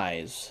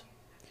lies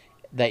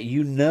that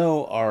you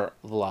know are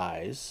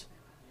lies,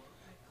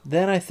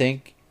 then I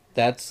think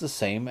that's the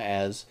same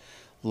as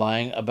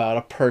lying about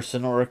a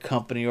person or a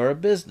company or a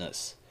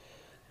business.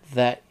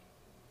 That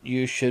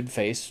you should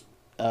face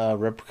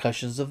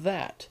repercussions of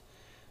that.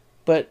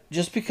 But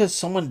just because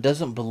someone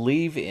doesn't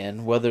believe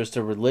in, whether it's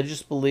their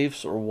religious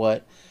beliefs or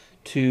what,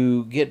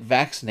 to get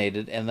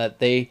vaccinated, and that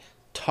they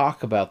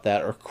talk about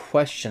that or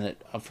question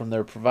it from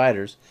their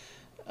providers,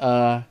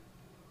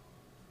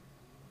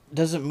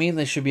 doesn't mean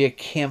there should be a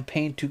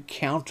campaign to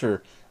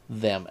counter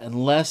them,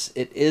 unless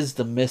it is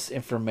the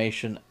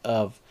misinformation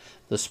of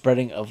the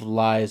spreading of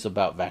lies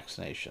about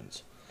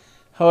vaccinations.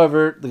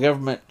 However, the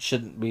government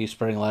shouldn't be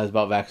spreading lies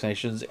about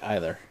vaccinations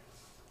either.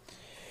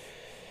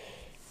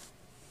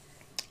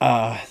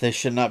 They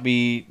should not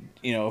be,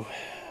 I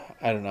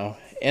don't know.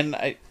 And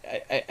I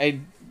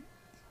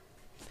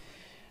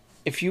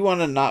if you want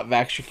to not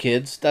vax your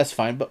kids, that's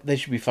fine, but they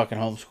should be fucking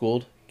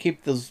homeschooled.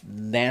 Keep those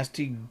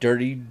nasty,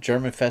 dirty,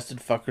 germ-infested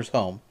fuckers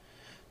home.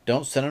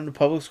 Don't send them to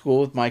public school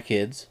with my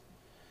kids.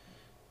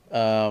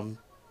 So,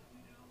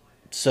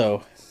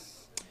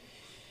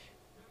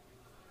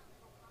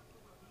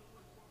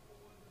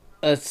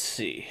 let's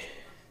see.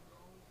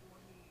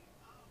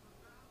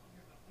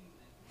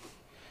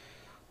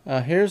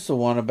 Here's the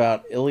one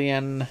about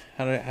Ilian.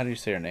 How do you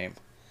say her name?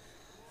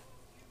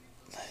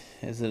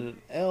 Is it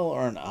an L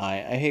or an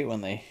I? I hate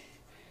when they.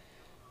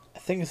 I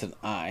think it's an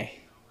I.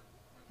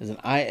 Is it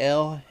an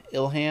I-L?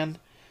 Ilhan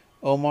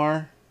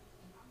Omar?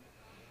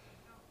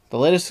 The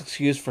latest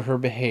excuse for her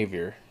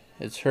behavior.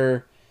 It's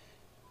her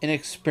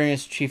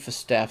inexperienced chief of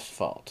staff's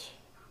fault.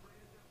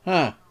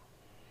 Huh.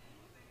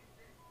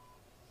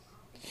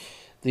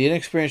 The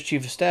inexperienced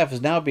chief of staff is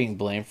now being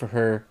blamed for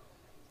her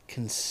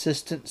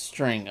consistent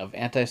string of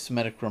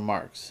anti-Semitic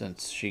remarks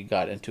since she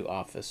got into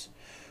office.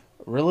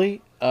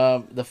 Really?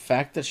 The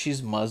fact that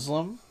she's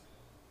Muslim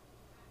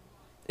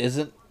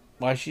isn't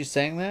why she's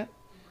saying that?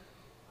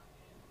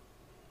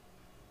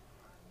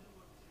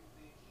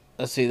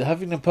 Let's see. The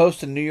Huffington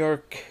Post and New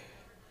York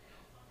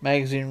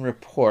Magazine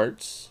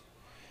reports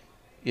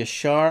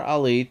Yashar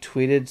Ali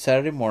tweeted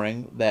Saturday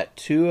morning that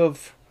two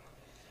of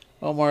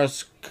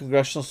Omar's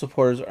congressional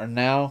supporters are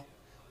now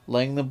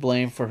laying the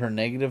blame for her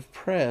negative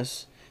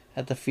press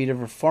at the feet of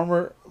her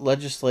former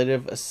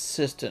legislative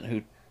assistant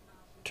who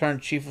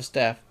turned chief of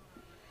staff,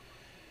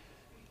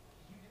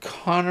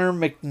 Connor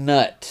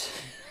McNutt.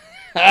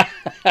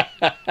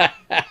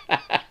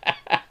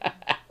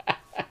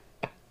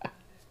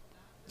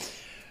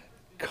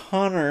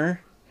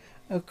 Connor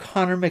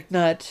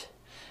McNutt.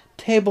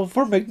 Table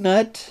for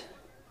McNutt.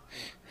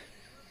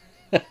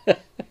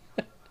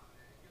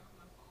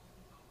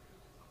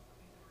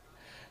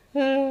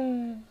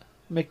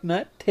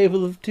 McNutt,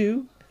 table of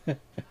two.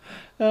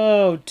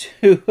 Oh,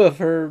 two of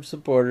her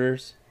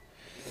supporters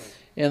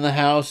in the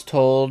House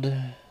told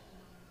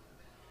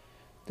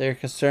They're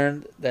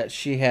concerned that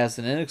she has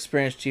an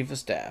inexperienced chief of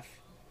staff.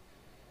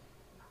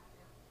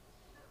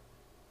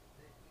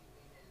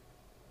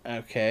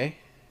 Okay.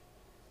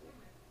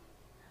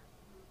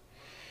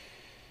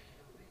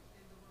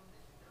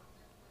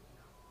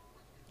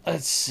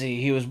 Let's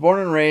see. He was born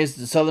and raised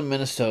in southern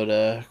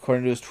Minnesota,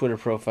 according to his Twitter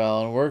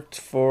profile, and worked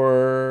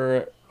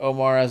for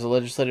Omar as a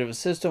legislative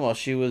assistant while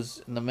she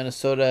was in the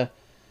Minnesota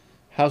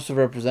House of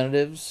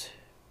Representatives.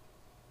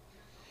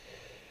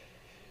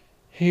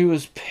 He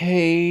was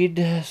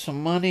paid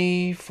some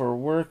money for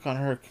work on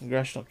her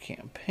congressional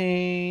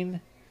campaign.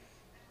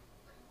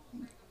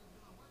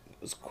 It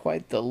was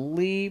quite the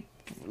leap.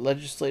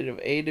 Legislative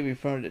aide to be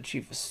promoted to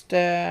chief of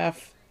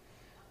staff.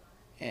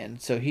 And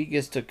so he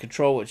gets to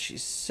control what she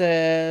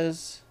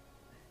says.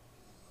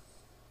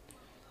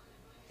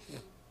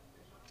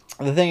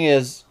 The thing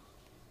is,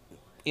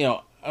 you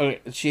know,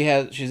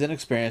 she's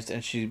inexperienced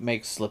and she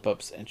makes slip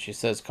ups and she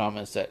says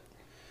comments that,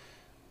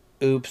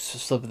 oops,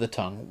 slip of the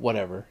tongue,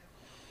 whatever.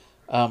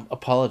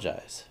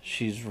 Apologize.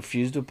 She's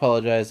refused to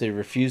apologize. They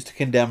refuse to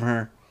condemn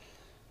her.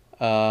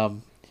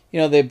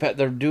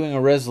 They're doing a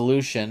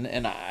resolution,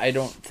 and I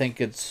don't think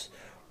it's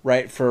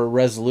right for a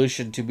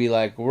resolution to be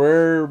like,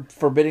 we're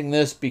forbidding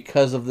this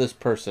because of this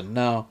person.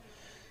 No,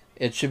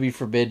 it should be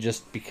forbid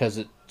just because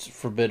it's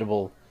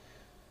forbiddable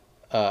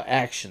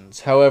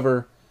actions.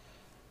 However,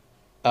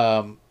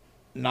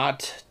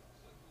 not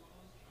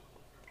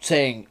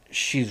saying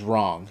she's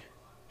wrong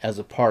as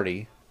a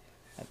party.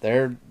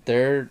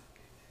 They're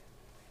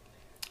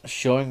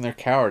showing their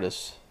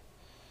cowardice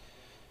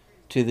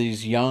to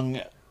these young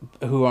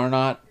who are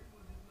not.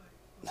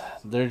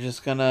 They're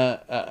just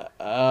gonna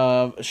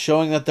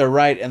showing that they're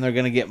right, and they're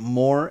gonna get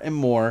more and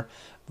more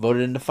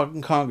voted into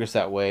fucking Congress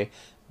that way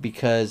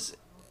because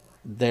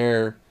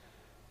they're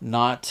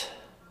not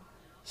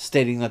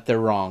stating that they're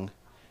wrong.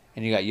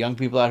 And you got young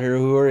people out here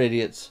who are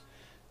idiots,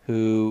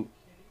 who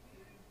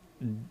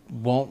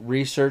won't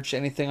research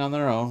anything on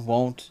their own,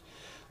 won't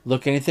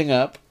look anything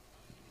up,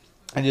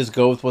 and just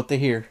go with what they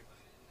hear.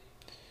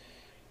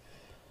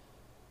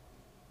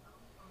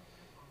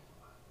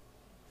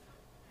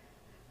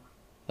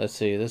 Let's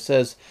see. This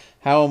says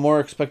how a more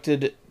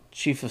expected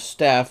chief of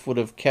staff would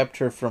have kept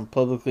her from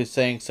publicly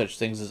saying such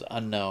things is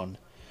unknown.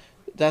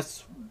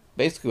 That's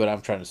basically what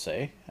I'm trying to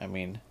say. I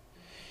mean,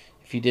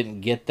 if you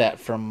didn't get that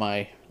from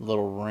my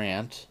little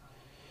rant,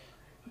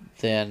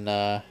 then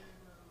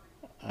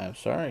I'm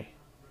sorry.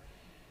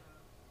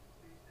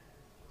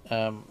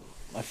 I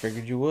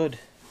figured you would.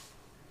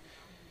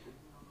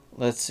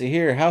 Let's see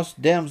here. House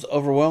Dems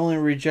overwhelmingly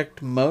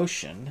reject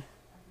motion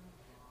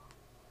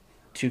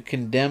to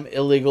condemn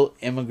illegal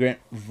immigrant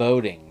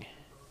voting.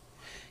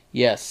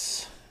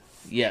 Yes.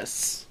 And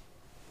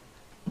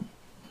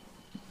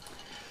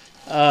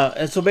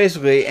so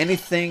basically,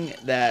 anything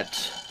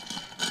that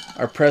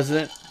our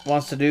president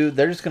wants to do,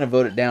 they're just going to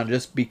vote it down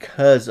just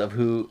because of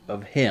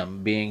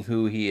him being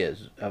who he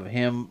is,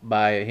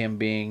 by him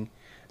being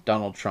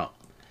Donald Trump.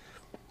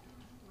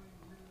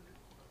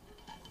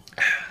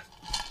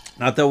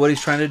 Not that what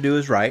he's trying to do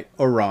is right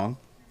or wrong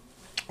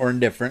or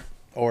indifferent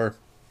or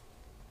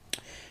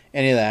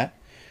any of that.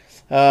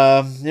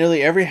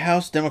 Nearly every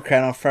House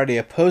Democrat on Friday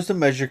opposed a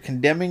measure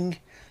condemning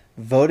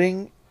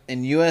voting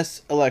in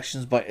U.S.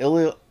 elections by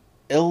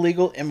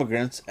illegal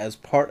immigrants as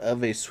part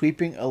of a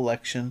sweeping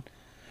election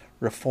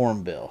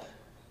reform bill.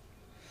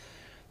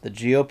 The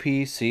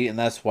GOP, and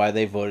that's why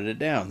they voted it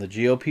down. The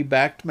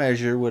GOP-backed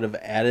measure would have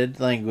added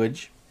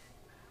language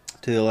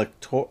to the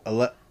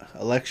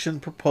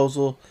election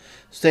proposal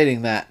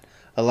stating that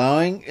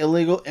allowing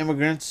illegal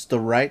immigrants the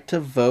right to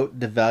vote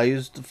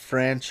devalues the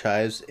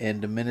franchise and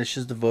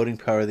diminishes the voting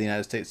power of the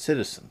United States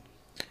citizen.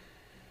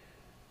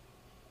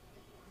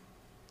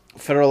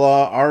 Federal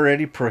law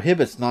already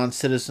prohibits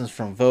non-citizens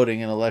from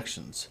voting in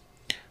elections,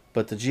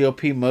 but the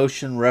GOP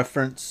motion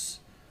reference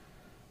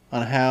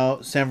on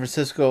how San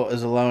Francisco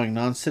is allowing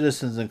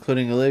non-citizens,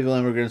 including illegal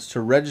immigrants,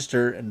 to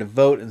register and to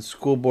vote in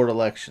school board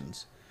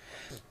elections.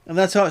 And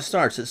that's how it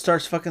starts. It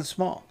starts fucking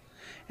small.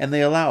 And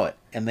they allow it.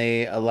 And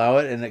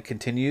it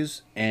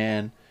continues.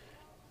 And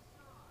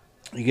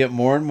you get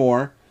more and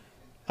more.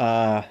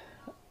 And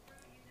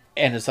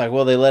it's like,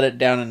 well, they let it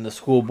down in the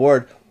school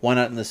board. Why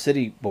not in the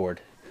city board?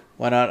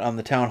 Why not on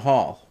the town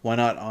hall? Why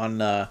not on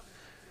the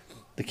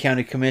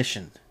county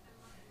commission?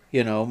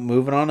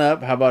 Moving on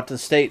up. How about the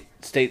state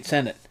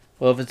senate?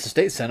 Well, if it's the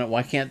state senate,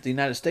 why can't the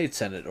United States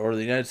Senate or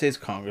the United States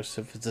Congress?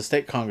 If it's the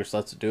state Congress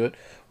lets it do it,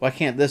 why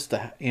can't this,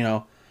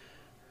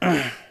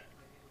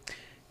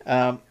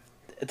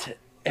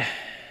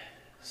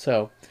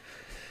 So,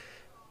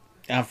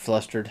 I'm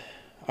flustered.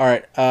 All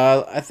right,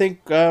 I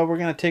think we're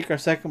gonna take our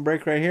second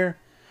break right here.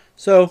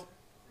 So,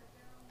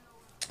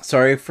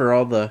 sorry for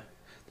all the.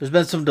 There's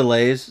been some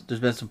delays. There's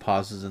been some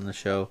pauses in the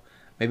show.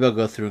 Maybe I'll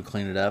go through and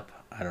clean it up.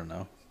 I don't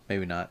know.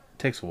 Maybe not. It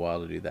takes a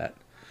while to do that.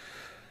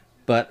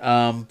 But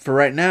for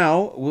right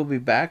now, we'll be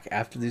back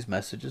after these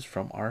messages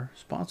from our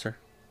sponsor.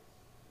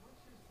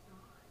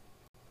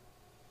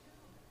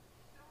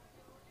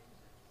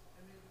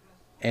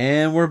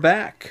 And we're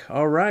back.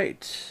 All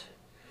right.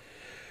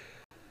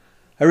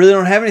 I really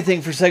don't have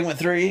anything for segment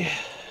 3.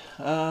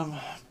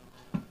 I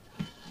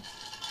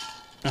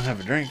don't have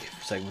a drink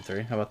for segment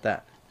 3. How about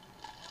that?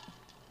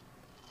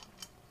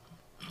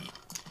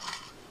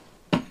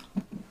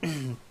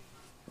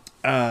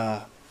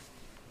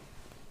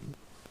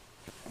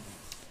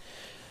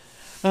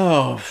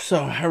 So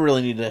I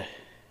really need to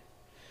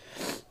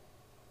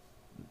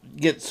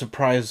get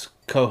surprise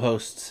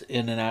co-hosts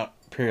in and out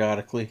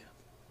periodically.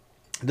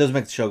 It does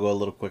make the show go a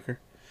little quicker.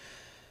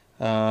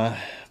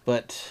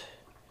 But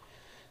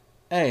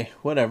hey,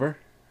 whatever.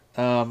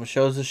 A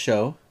show's a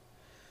show.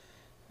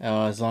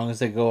 As long as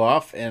they go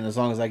off, and as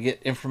long as I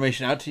get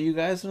information out to you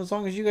guys, and as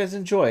long as you guys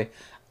enjoy.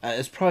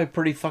 It's probably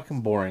pretty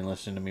fucking boring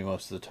listening to me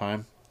most of the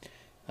time.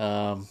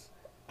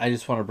 I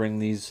just want to bring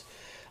these...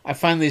 I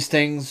find these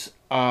things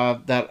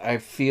that I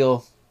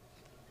feel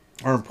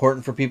are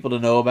important for people to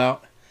know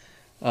about.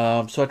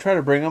 So I try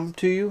to bring them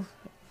to you.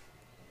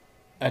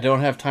 I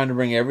don't have time to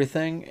bring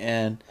everything,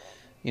 and,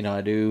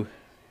 I do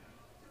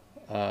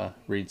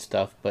read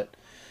stuff, but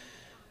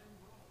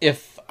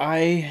if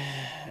I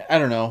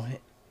don't know...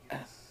 I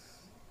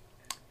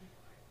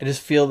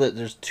just feel that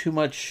there's too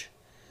much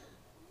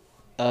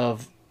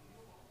of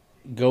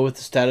go with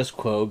the status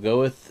quo, go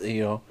with,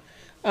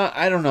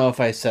 I don't know if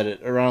I said it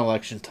around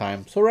election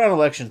time. So around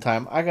election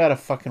time, I got a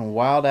fucking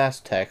wild-ass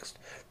text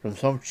from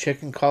some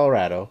chick in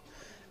Colorado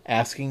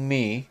asking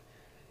me,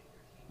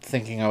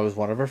 thinking I was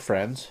one of her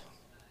friends,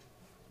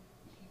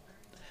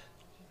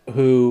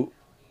 who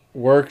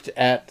worked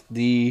at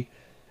the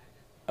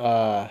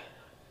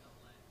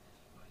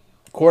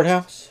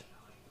courthouse,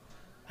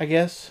 I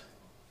guess.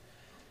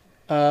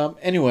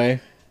 Anyway,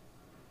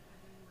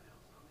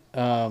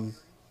 I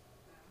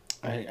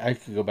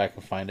could go back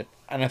and find it.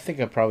 And I think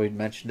I probably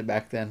mentioned it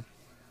back then.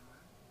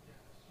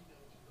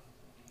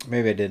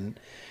 Maybe I didn't.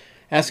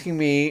 Asking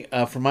me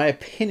for my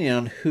opinion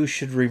on who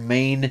should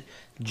remain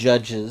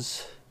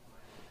judges.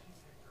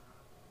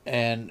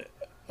 And,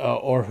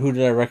 or who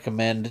did I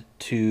recommend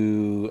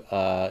to,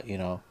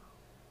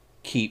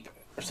 keep.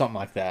 Or something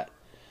like that.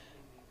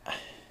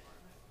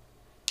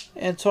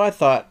 And so I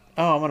thought,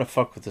 I'm going to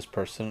fuck with this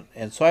person.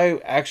 And so I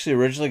actually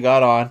originally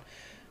got on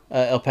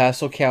El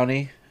Paso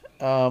County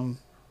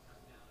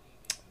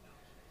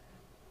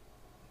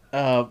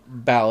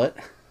ballot.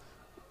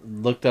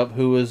 Looked up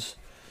who was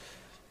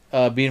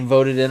being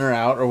voted in or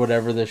out or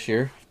whatever this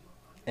year.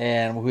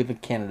 And who the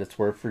candidates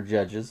were for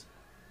judges.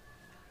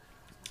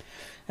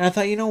 And I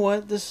thought, you know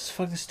what? This is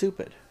fucking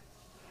stupid.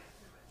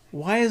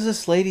 Why is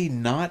this lady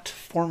not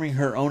forming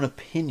her own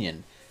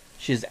opinion?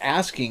 She's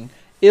asking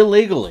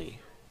illegally.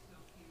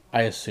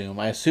 I assume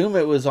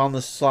it was on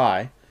the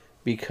sly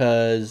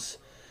because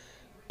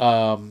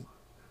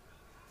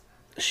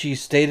she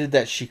stated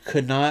that she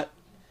could not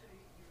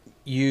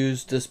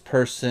use this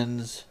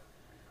person's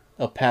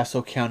El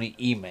Paso County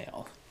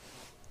email.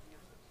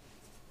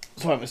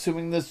 So I'm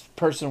assuming this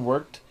person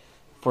worked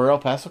for El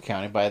Paso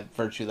County by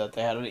virtue that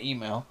they had an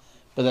email,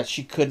 but that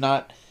she could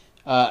not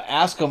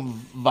ask them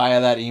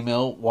via that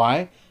email.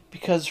 Why?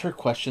 Because her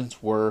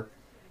questions were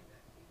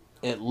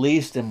at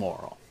least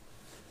immoral.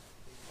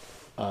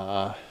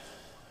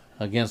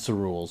 Against the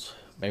rules.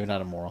 Maybe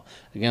not immoral.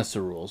 Against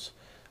the rules.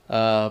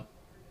 But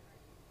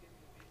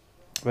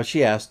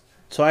she asked.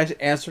 So I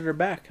answered her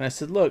back. And I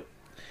said, look,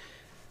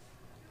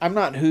 I'm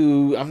not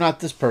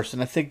this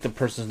person. I think the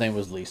person's name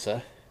was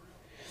Lisa.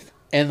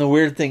 And the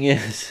weird thing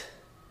is...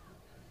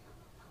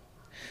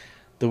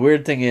 the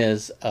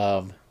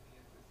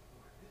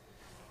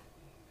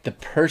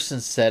person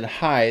said,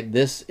 hi,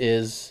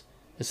 it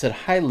said,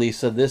 hi,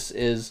 Lisa, this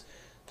is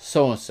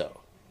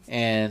so-and-so.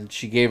 And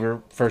she gave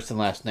her first and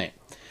last name.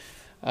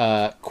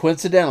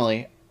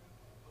 Coincidentally,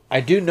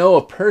 I do know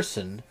a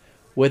person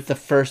with the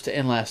first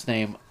and last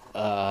name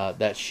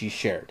that she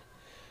shared.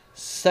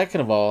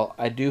 Second of all,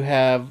 I do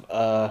have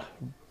a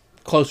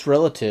close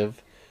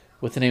relative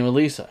with the name of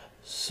Lisa.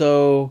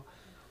 So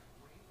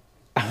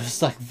I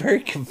was like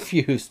very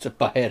confused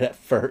by it at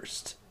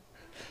first.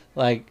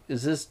 Like,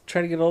 is this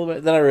trying to get all the way?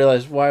 Then I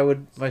realized, why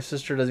would my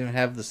sister doesn't even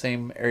have the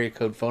same area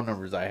code phone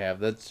numbers I have?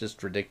 That's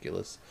just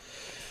ridiculous.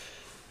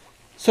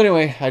 So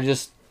anyway, I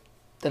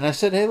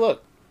said, hey,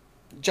 look,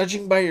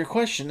 judging by your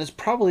question, it's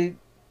probably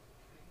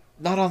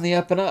not on the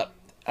up and up.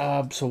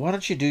 So why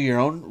don't you do your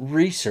own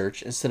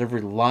research instead of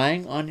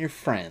relying on your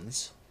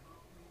friends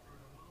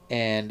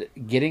and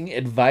getting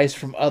advice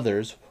from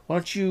others? Why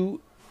don't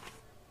you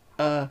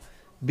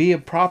be a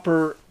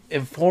proper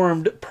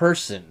informed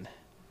person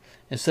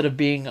instead of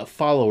being a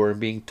follower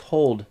and being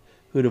told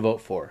who to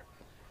vote for?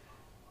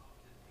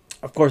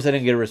 Of course, I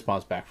didn't get a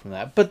response back from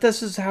that, but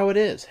this is how it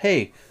is.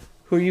 Hey,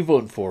 who are you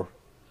voting for?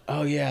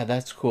 Oh, yeah,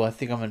 that's cool. I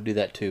think I'm going to do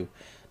that too.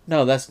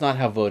 No, that's not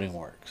how voting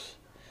works.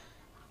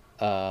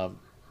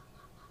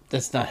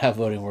 That's not how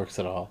voting works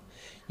at all.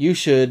 You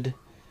should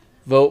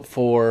vote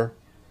for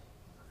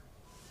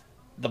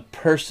the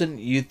person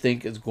you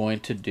think is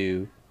going to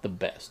do the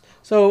best.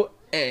 So,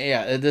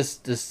 yeah,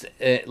 this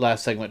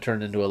last segment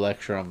turned into a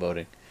lecture on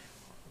voting.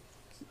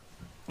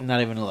 Not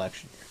even an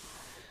election year.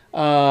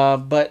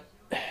 But,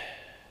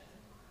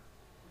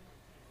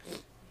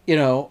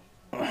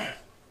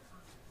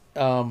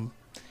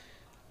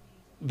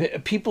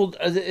 people,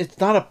 it's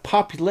not a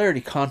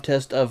popularity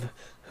contest of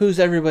who's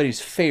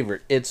everybody's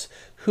favorite. It's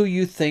who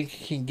you think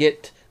can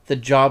get the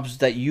jobs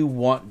that you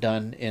want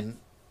done in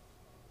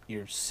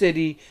your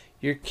city,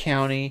 your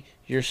county,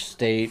 your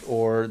state,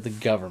 or the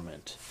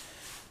government.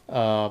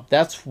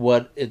 That's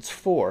what it's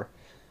for.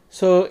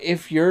 So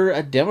if you're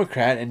a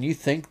Democrat and you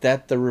think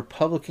that the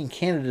Republican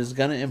candidate is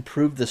going to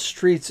improve the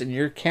streets in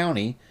your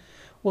county,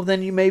 well,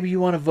 then maybe you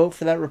want to vote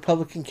for that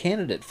Republican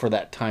candidate for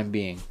that time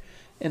being,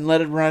 and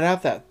let it ride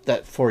out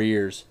that 4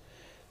 years,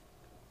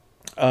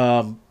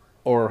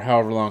 or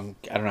however long.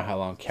 I don't know how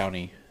long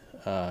county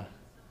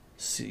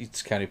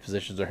seats, county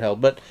positions are held,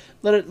 but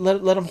let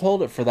them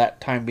hold it for that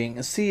time being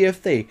and see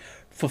if they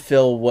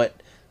fulfill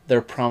what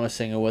they're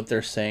promising and what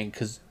they're saying,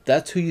 because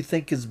that's who you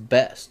think is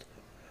best.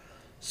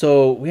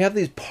 So we have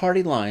these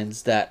party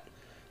lines that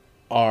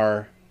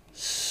are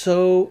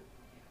so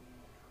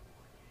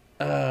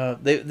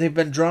they've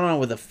been drawn on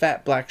with a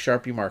fat black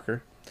Sharpie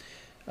marker.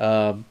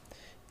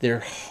 They're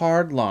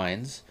hard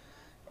lines,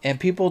 and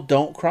people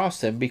don't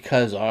cross them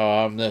because,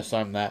 oh, I'm this,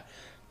 I'm that.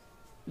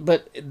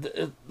 But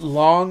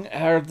long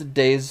are the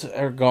days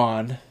are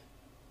gone.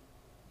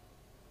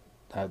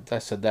 I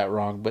said that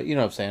wrong, but you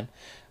know what I'm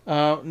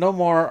saying. No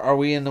more are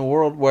we in the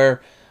world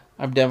where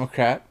I'm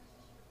Democrat,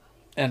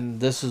 and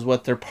this is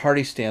what their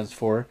party stands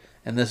for,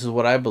 and this is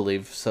what I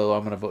believe, so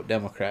I'm going to vote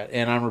Democrat.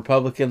 And I'm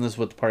Republican, this is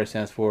what the party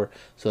stands for,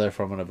 so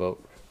therefore I'm going to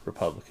vote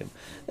Republican.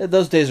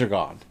 Those days are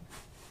gone.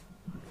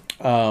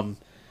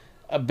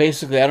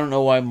 Basically, I don't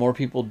know why more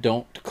people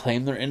don't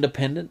claim they're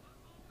independent.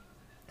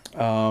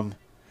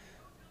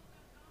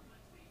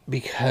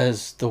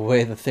 Because the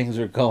way the things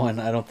are going,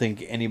 I don't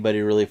think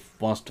anybody really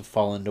wants to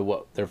fall into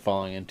what they're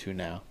falling into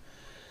now.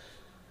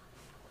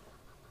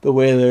 The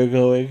way they're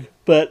going.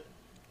 But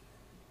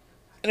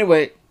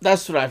anyway,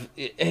 that's what I've...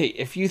 Hey,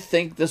 if you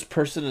think this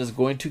person is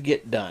going to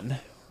get done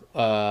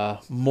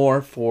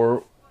more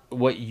for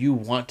what you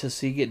want to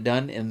see get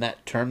done in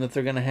that term that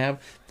they're going to have,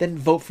 then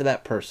vote for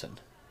that person.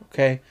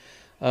 Okay?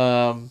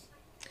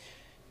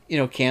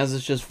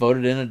 Kansas just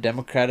voted in a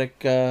Democratic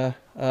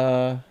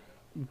governor.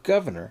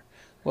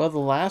 Well, the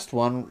last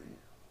one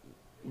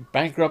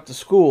bankrupt the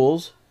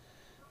schools.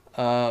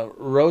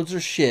 Roads are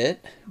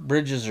shit.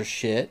 Bridges are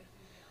shit.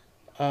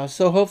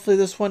 So hopefully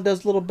this one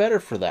does a little better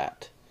for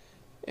that.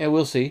 And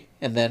we'll see.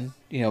 And then,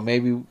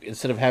 maybe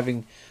instead of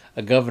having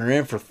a governor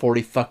in for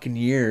 40 fucking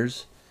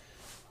years,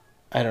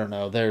 I don't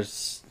know.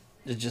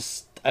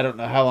 I don't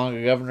know how long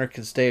a governor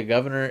can stay a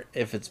governor,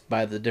 if it's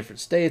by the different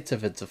states,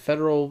 if it's a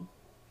federal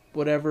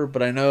whatever.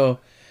 But I know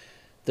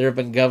there have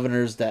been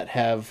governors that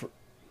have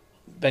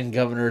been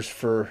governors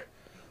for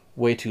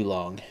way too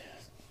long.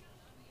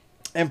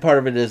 And part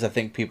of it is I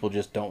think people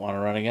just don't want to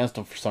run against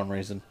them for some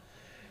reason.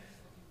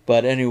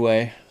 But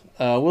anyway,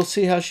 we'll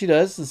see how she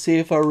does and see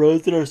if our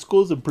roads and our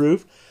schools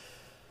improve.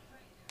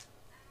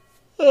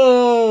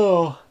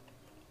 Oh.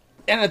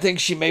 And I think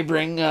she may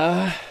bring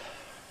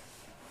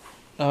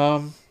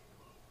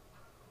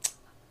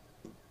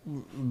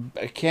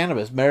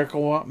cannabis,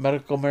 medical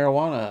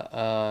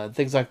marijuana,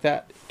 things like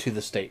that to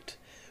the state,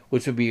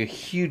 which would be a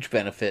huge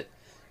benefit,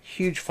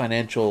 huge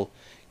financial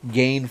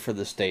gain for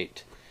the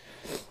state.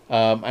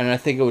 And I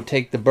think it would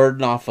take the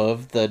burden off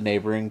of the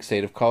neighboring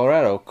state of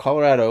Colorado.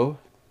 Colorado,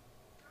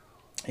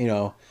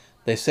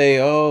 they say,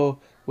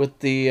 with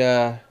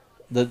the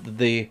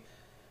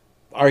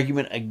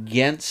argument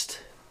against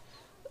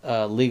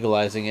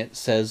legalizing it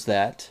says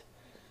that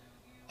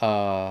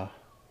Colorado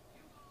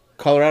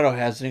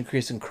has an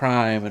increase in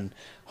crime and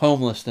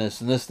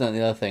homelessness and this, that, and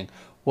the other thing.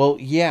 Well,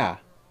 yeah,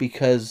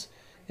 because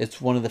it's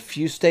one of the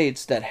few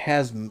states that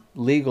has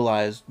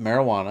legalized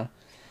marijuana,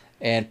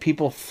 and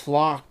people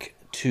flock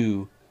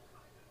to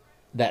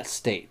that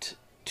state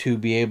to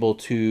be able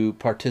to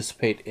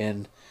participate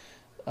in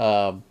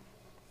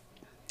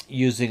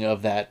using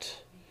of that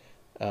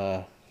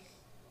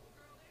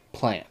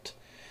plant,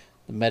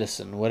 the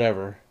medicine,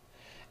 whatever.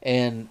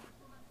 And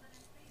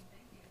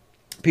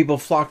people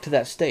flock to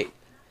that state.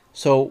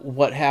 So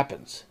what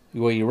happens?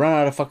 Well, you run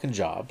out of fucking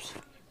jobs.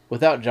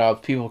 Without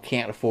jobs, people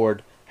can't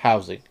afford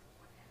housing.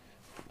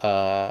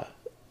 Can't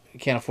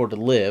afford to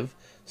live.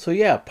 So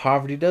yeah,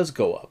 poverty does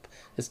go up.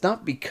 It's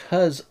not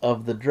because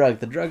of the drug.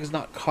 The drug is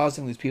not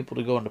causing these people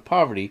to go into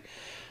poverty.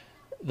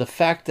 The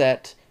fact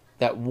that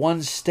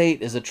one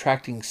state is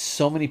attracting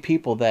so many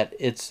people that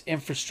its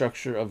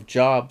infrastructure of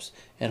jobs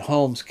and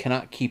homes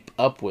cannot keep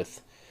up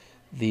with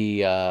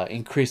the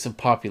increase in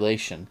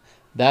population.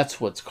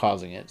 That's what's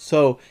causing it.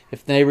 So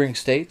if neighboring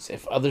states,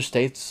 if other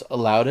states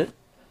allowed it,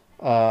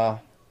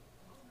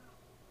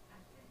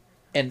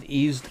 and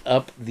eased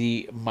up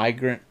the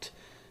migrant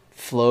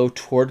flow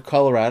toward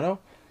Colorado,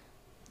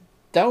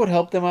 that would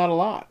help them out a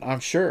lot, I'm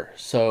sure.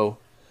 So,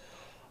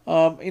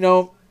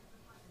 and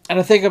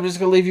I think I'm just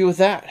going to leave you with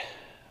that.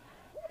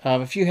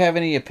 If you have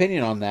any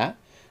opinion on that,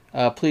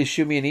 please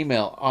shoot me an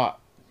email.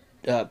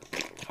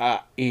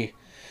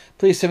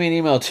 Please send me an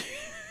email to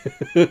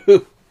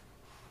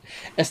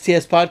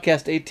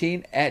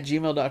stspodcast18 at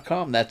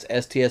gmail.com. That's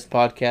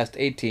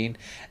stspodcast18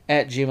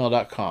 at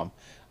gmail.com.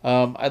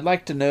 I'd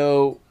like to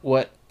know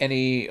what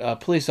any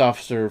police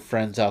officer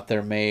friends out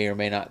there may or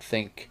may not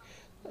think.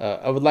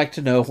 I would like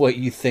to know what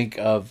you think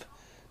of,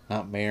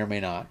 not may or may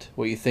not,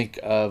 what you think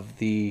of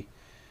the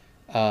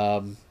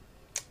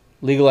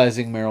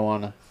legalizing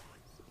marijuana,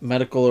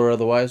 medical or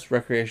otherwise,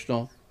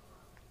 recreational.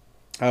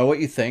 What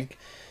you think.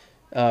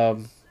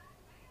 And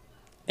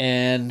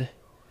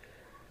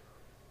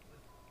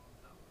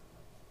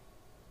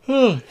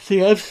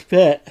see, I've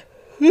spent.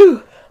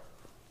 Whew.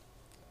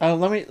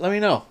 Let me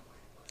know.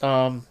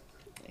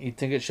 You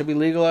think it should be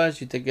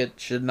legalized? You think it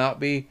should not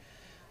be?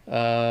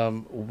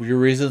 Your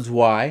reasons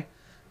why,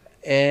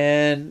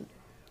 and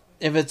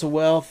if it's a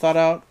well thought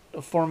out,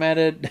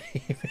 formatted.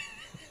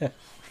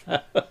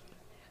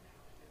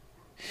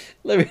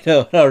 Let me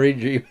know, and I'll read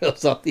your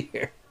emails on the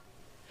air.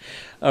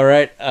 All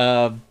right,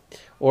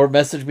 or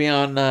message me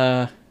on.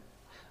 I'm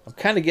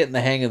kind of getting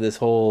the hang of this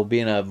whole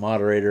being a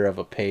moderator of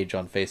a page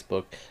on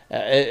Facebook.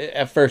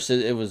 At first,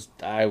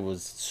 I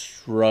was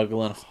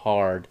struggling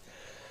hard,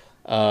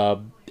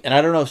 and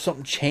I don't know if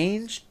something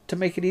changed to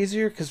make it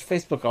easier because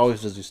Facebook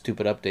always does these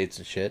stupid updates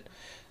and shit.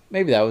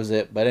 Maybe that was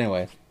it, but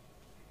anyway.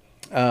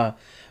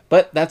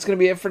 But that's gonna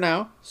be it for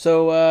now.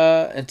 So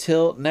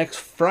until next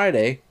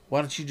Friday, why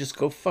don't you just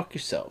go fuck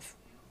yourself?